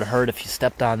sharp. That would hurt if you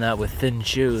stepped on that with thin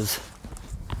shoes.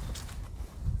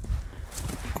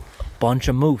 Bunch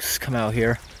of moose come out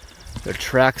here. Their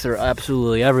tracks are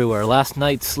absolutely everywhere. Last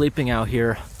night, sleeping out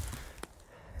here,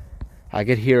 I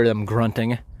could hear them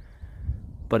grunting,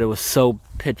 but it was so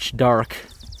pitch dark,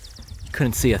 you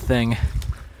couldn't see a thing.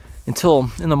 Until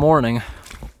in the morning,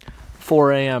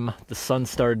 4 a.m., the sun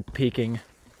started peaking,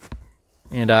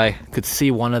 and I could see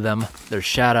one of them, their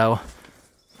shadow.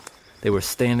 They were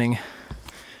standing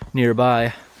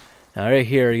nearby. Now right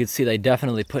here, you can see they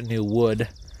definitely put new wood,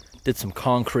 did some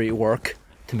concrete work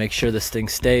to make sure this thing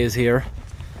stays here.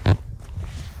 It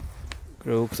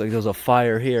looks like there's a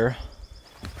fire here.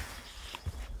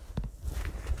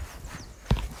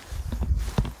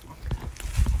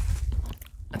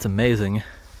 That's amazing.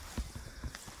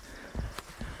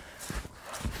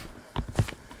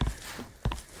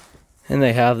 And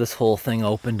they have this whole thing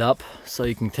opened up so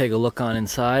you can take a look on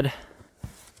inside.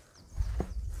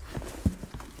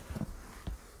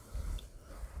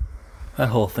 That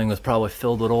whole thing was probably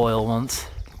filled with oil once.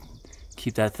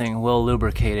 Keep that thing well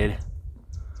lubricated.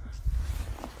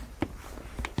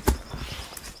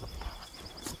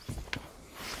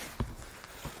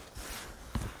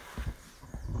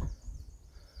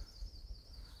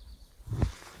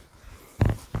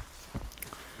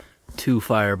 Two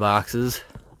fireboxes.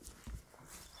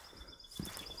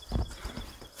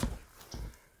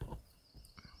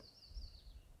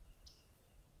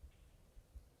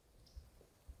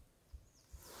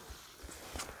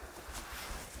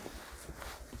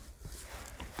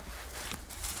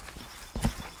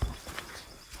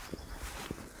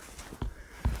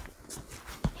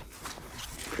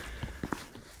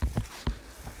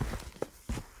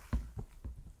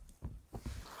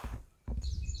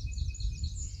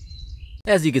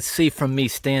 As you can see from me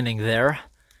standing there,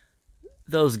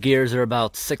 those gears are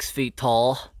about 6 feet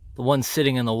tall. The one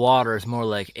sitting in the water is more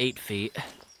like 8 feet.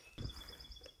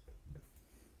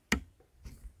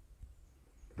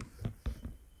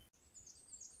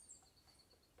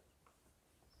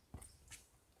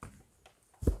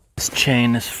 This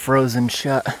chain is frozen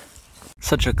shut.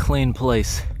 Such a clean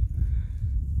place.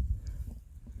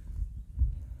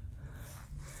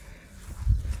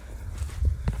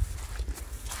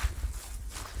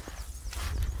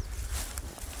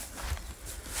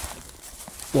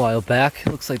 A while back,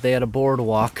 it looks like they had a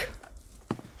boardwalk.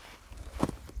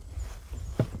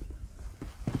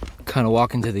 Kind of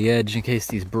walking to the edge in case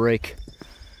these break.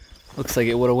 Looks like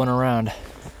it would have went around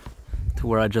to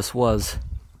where I just was.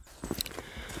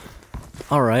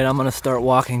 Alright, I'm gonna start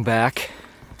walking back.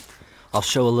 I'll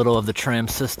show a little of the tram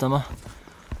system.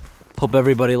 Hope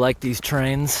everybody liked these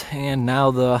trains, and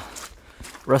now the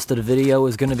rest of the video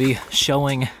is gonna be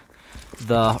showing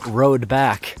the road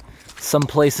back. Some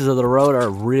places of the road are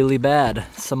really bad.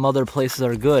 Some other places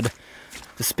are good.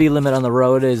 The speed limit on the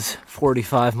road is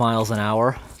 45 miles an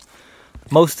hour.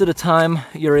 Most of the time,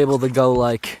 you're able to go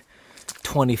like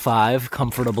 25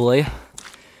 comfortably.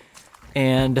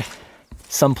 And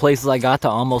some places I got to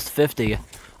almost 50.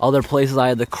 Other places I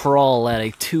had to crawl at a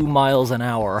 2 miles an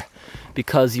hour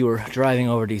because you were driving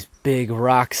over these big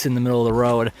rocks in the middle of the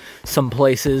road. Some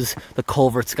places the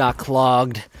culverts got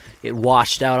clogged. It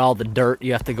washed out all the dirt.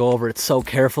 You have to go over it so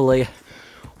carefully.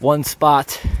 One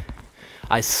spot,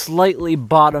 I slightly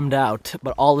bottomed out,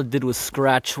 but all it did was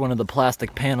scratch one of the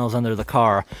plastic panels under the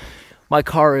car. My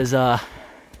car is 8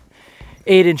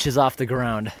 inches off the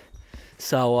ground.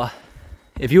 So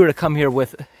if you were to come here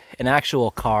with an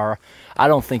actual car, I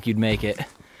don't think you'd make it.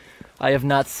 I have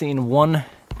not seen one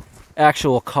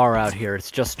actual car out here. It's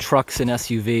just trucks and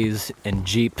SUVs and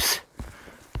Jeeps.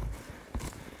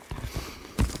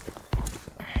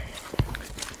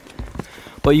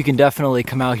 But you can definitely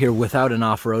come out here without an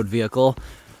off-road vehicle.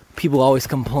 People always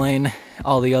complain,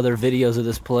 all the other videos of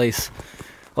this place,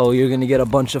 oh, you're gonna get a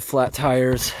bunch of flat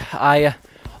tires. I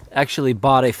actually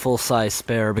bought a full-size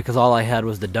spare because all I had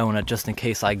was the donut just in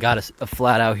case I got a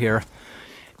flat out here.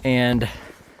 And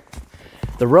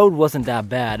the road wasn't that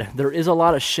bad. There is a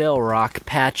lot of shale rock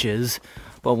patches,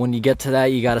 but when you get to that,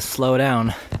 you gotta slow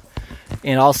down.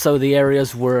 And also the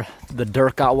areas where the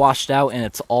dirt got washed out and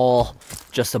it's all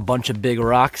just a bunch of big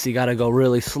rocks. You gotta go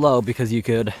really slow because you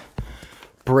could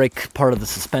break part of the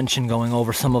suspension going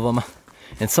over some of them.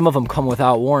 And some of them come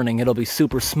without warning. It'll be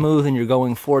super smooth and you're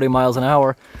going 40 miles an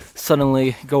hour.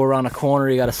 Suddenly go around a corner,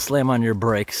 you gotta slam on your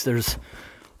brakes. There's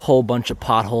a whole bunch of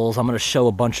potholes. I'm gonna show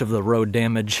a bunch of the road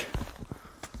damage.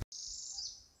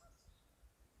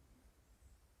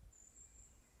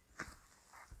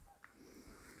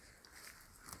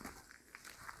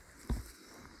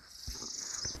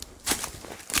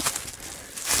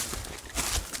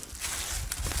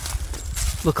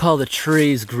 Look how the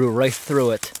trees grew right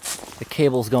through it. The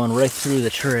cable's going right through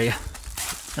the tree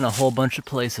in a whole bunch of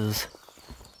places.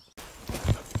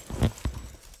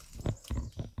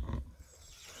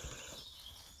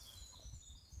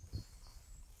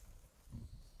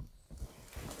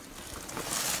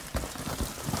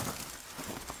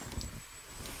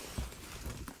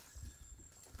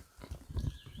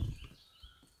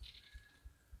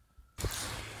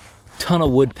 Ton of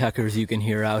woodpeckers you can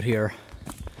hear out here.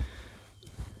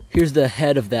 Here's the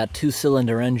head of that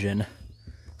 2-cylinder engine.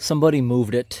 Somebody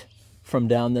moved it from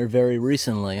down there very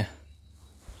recently.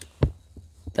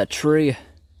 That tree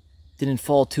didn't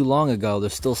fall too long ago.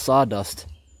 There's still sawdust,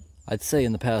 I'd say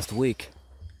in the past week.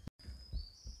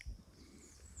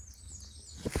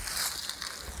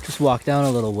 Just walk down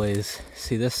a little ways.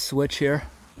 See this switch here?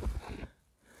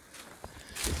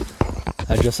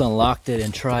 I just unlocked it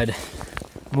and tried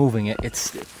moving it.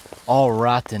 It's all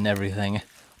rotten and everything,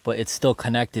 but it's still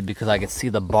connected because I could see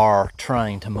the bar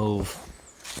trying to move.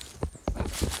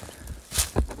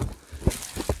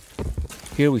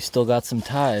 Here we still got some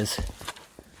ties.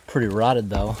 Pretty rotted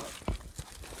though.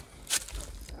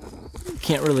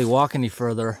 Can't really walk any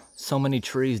further. So many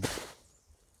trees.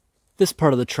 This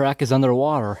part of the track is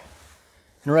underwater.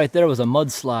 And right there was a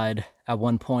mudslide at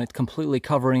one point, completely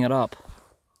covering it up.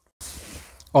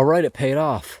 Alright, it paid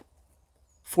off.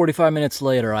 45 minutes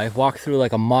later, I walked through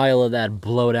like a mile of that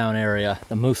blowdown area.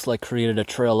 The moose like created a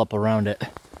trail up around it.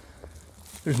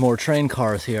 There's more train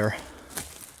cars here.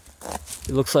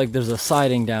 It looks like there's a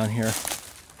siding down here.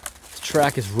 This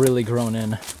track is really grown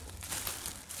in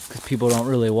because people don't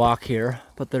really walk here,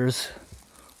 but there's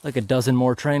like a dozen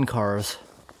more train cars,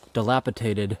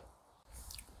 dilapidated.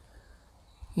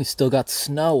 You still got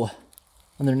snow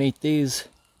underneath these.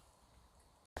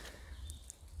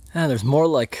 And there's more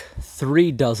like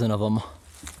 3 dozen of them.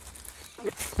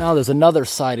 Now there's another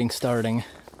siding starting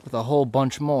with a whole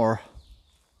bunch more.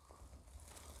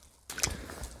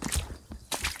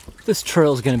 This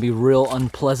trail is going to be real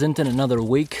unpleasant in another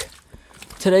week.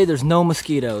 Today there's no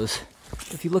mosquitoes.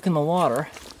 If you look in the water,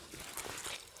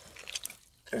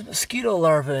 there's mosquito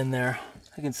larvae in there.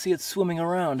 I can see it swimming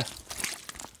around.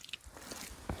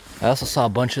 I also saw a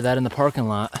bunch of that in the parking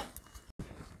lot.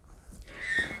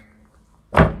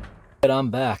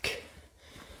 I'm back.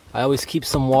 I always keep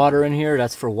some water in here.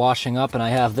 That's for washing up, and I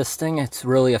have this thing. It's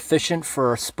really efficient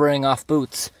for spraying off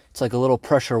boots. It's like a little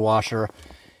pressure washer.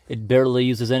 It barely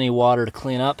uses any water to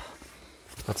clean up.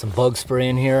 Got some bug spray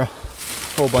in here.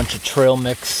 A whole bunch of trail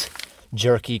mix,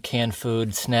 jerky, canned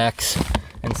food, snacks,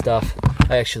 and stuff.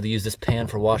 I actually use this pan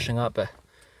for washing up.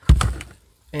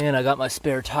 And I got my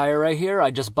spare tire right here.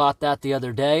 I just bought that the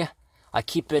other day. I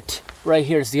keep it right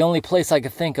here. It's the only place I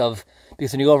could think of,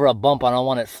 because when you go over a bump, I don't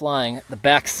want it flying. The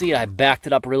back seat, I backed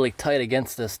it up really tight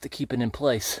against this to keep it in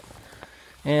place.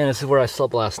 And this is where I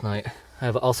slept last night. I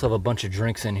also have a bunch of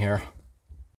drinks in here.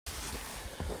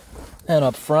 And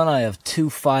up front, I have 2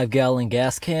 5-gallon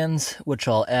gas cans, which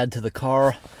I'll add to the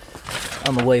car.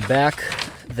 On the way back,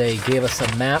 they gave us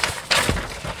a map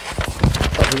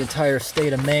of the entire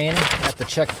state of Maine at the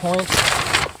checkpoint.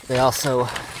 They also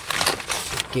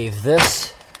gave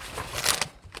this.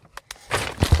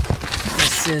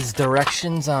 This is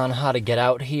directions on how to get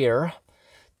out here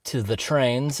to the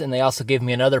trains, and they also gave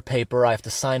me another paper. I have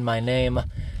to sign my name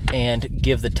and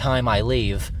give the time I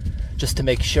leave, just to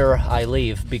make sure I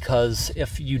leave, because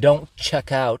if you don't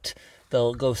check out,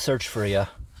 they'll go search for you.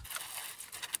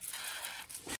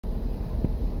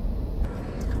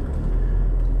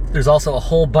 There's also a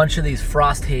whole bunch of these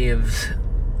frost haves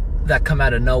that come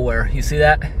out of nowhere. You see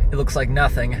that? It looks like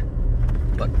nothing,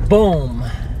 but boom!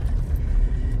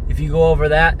 If you go over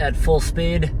that at full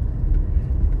speed,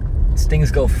 these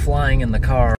things go flying in the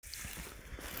car.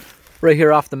 Right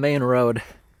here off the main road.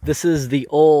 This is the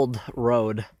old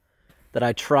road that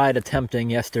I tried attempting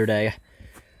yesterday.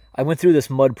 I went through this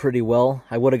mud pretty well.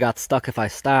 I would have got stuck if I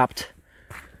stopped,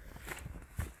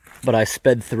 but I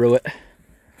sped through it.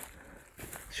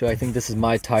 So I think this is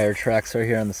my tire tracks right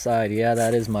here on the side. Yeah,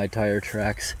 that is my tire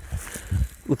tracks.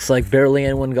 Looks like barely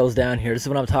anyone goes down here. This is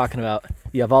what I'm talking about.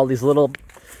 You have all these little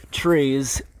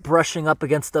trees brushing up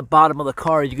against the bottom of the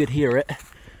car. You could hear it.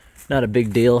 Not a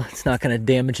big deal. It's not going to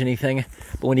damage anything.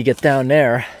 But when you get down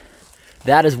there,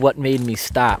 that is what made me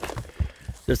stop.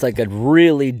 There's like a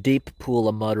really deep pool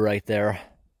of mud right there.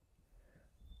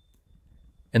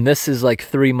 And this is like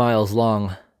 3 miles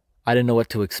long. I didn't know what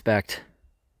to expect.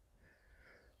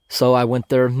 So I went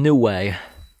their new way.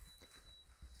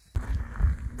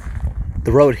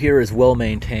 The road here is well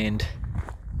maintained.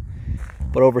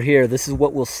 But over here, this is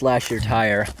what will slash your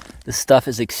tire. This stuff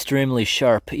is extremely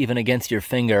sharp, even against your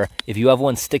finger. If you have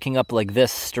one sticking up like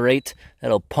this straight,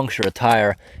 that'll puncture a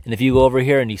tire. And if you go over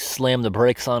here and you slam the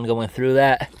brakes on going through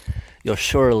that, you'll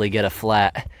surely get a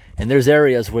flat. And there's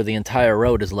areas where the entire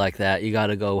road is like that. You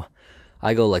gotta go,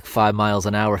 I go like 5 miles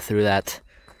an hour through that.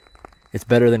 It's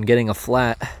better than getting a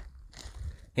flat.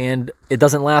 And it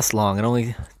doesn't last long. It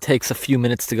only takes a few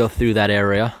minutes to go through that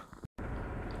area.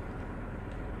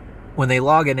 When they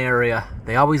log an area,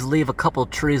 they always leave a couple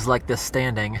trees like this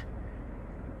standing.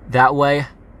 That way,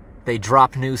 they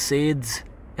drop new seeds,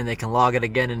 and they can log it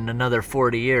again in another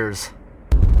 40 years.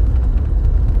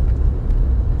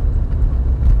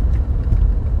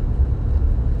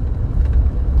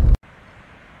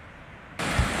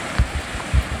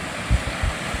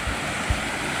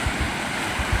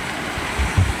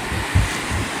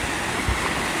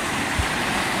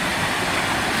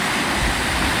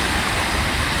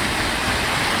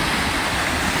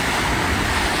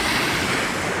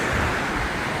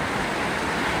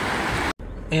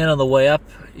 And on the way up,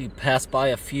 you pass by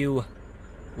a few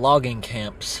logging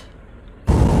camps.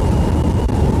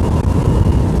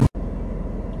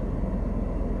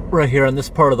 Right here on this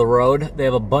part of the road, they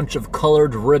have a bunch of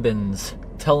colored ribbons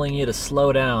telling you to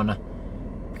slow down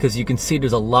because you can see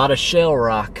there's a lot of shale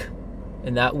rock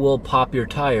and that will pop your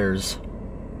tires.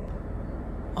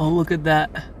 Oh, look at that.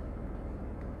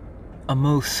 A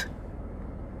moose.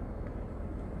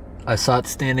 I saw it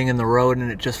standing in the road and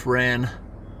it just ran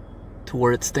to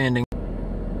where it's standing.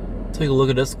 Take a look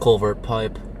at this culvert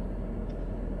pipe.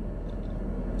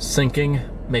 Sinking,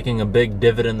 making a big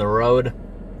divot in the road.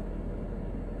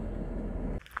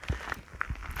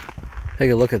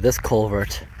 Take a look at this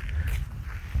culvert.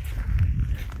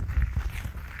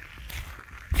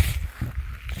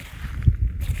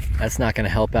 That's not going to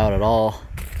help out at all.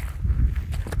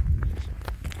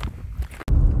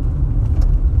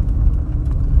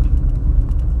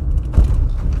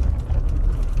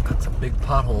 Big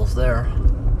potholes there.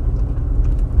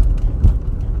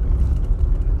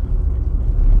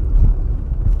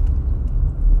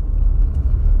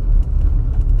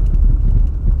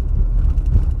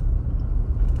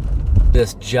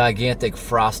 This gigantic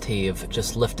frost heave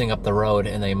just lifting up the road,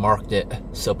 and they marked it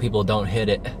so people don't hit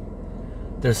it.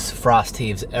 There's frost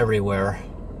heaves everywhere.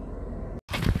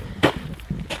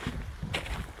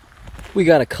 We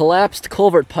got a collapsed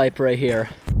culvert pipe right here.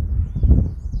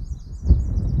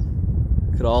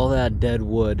 Look at all that dead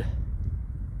wood.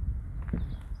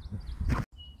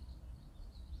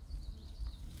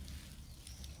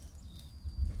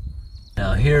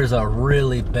 Now here's a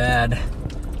really bad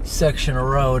section of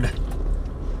road.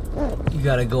 You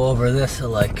gotta go over this at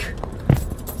like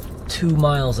 2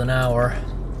 miles an hour.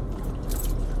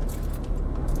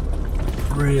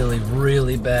 Really,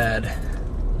 really bad.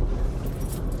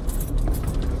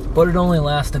 But it only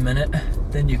lasts a minute,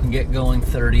 then you can get going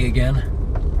 30 again.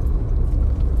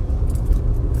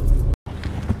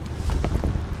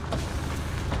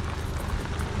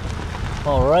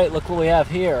 Alright, look what we have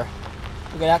here.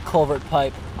 Look at that culvert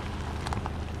pipe.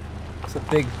 It's a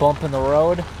big bump in the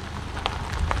road.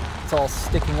 It's all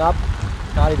sticking up,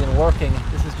 not even working.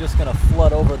 This is just gonna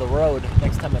flood over the road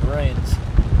next time it rains.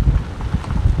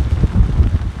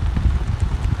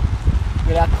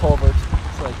 Look at that culvert.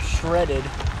 It's like shredded.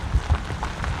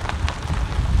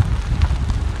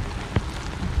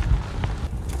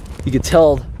 You could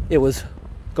tell it was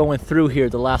going through here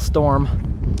the last storm.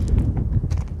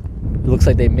 It looks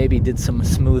like they maybe did some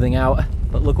smoothing out,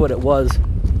 but look what it was.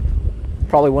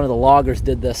 Probably one of the loggers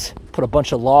did this, put a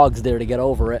bunch of logs there to get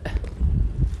over it.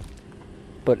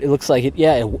 But it looks like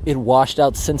it washed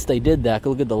out since they did that.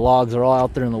 Look at the logs are all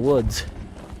out there in the woods.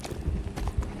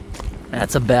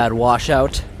 That's a bad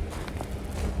washout.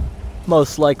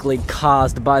 Most likely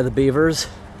caused by the beavers.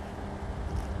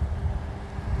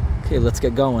 Okay, let's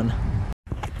get going.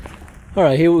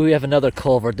 Alright, here we have another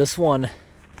culvert. This one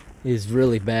is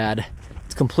really bad.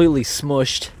 It's completely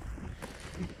smushed.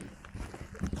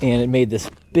 And it made this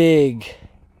big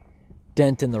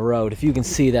dent in the road. If you can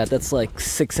see that, that's like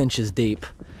 6 inches deep.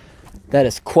 That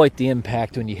is quite the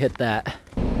impact when you hit that.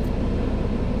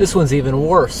 This one's even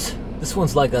worse. This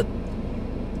one's like a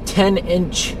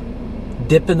 10-inch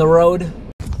dip in the road.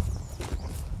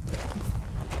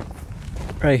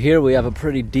 Right here we have a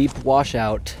pretty deep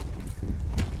washout.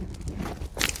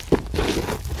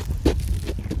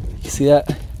 You see that?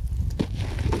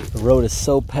 The road is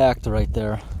so packed right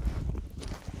there.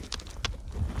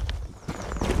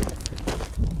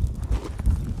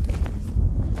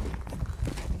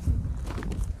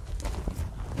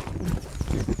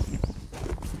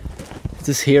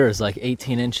 This here is like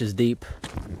 18 inches deep.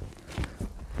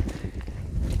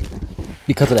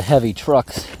 Because of the heavy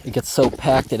trucks, it gets so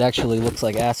packed it actually looks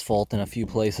like asphalt in a few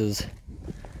places.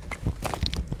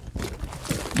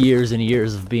 Years and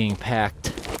years of being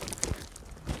packed.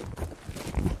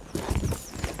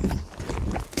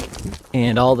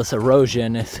 And all this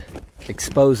erosion is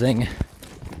exposing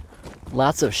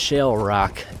lots of shale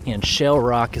rock, and shale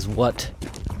rock is what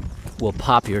will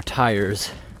pop your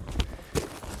tires.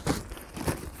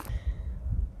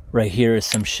 Right here is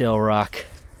some shale rock.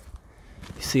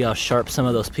 You see how sharp some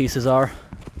of those pieces are?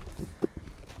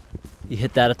 You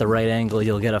hit that at the right angle,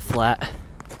 you'll get a flat.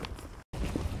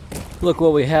 Look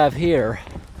what we have here.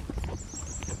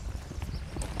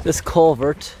 This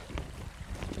culvert.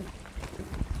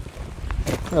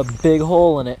 A big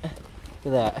hole in it.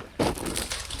 Look at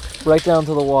that. Right down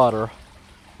to the water.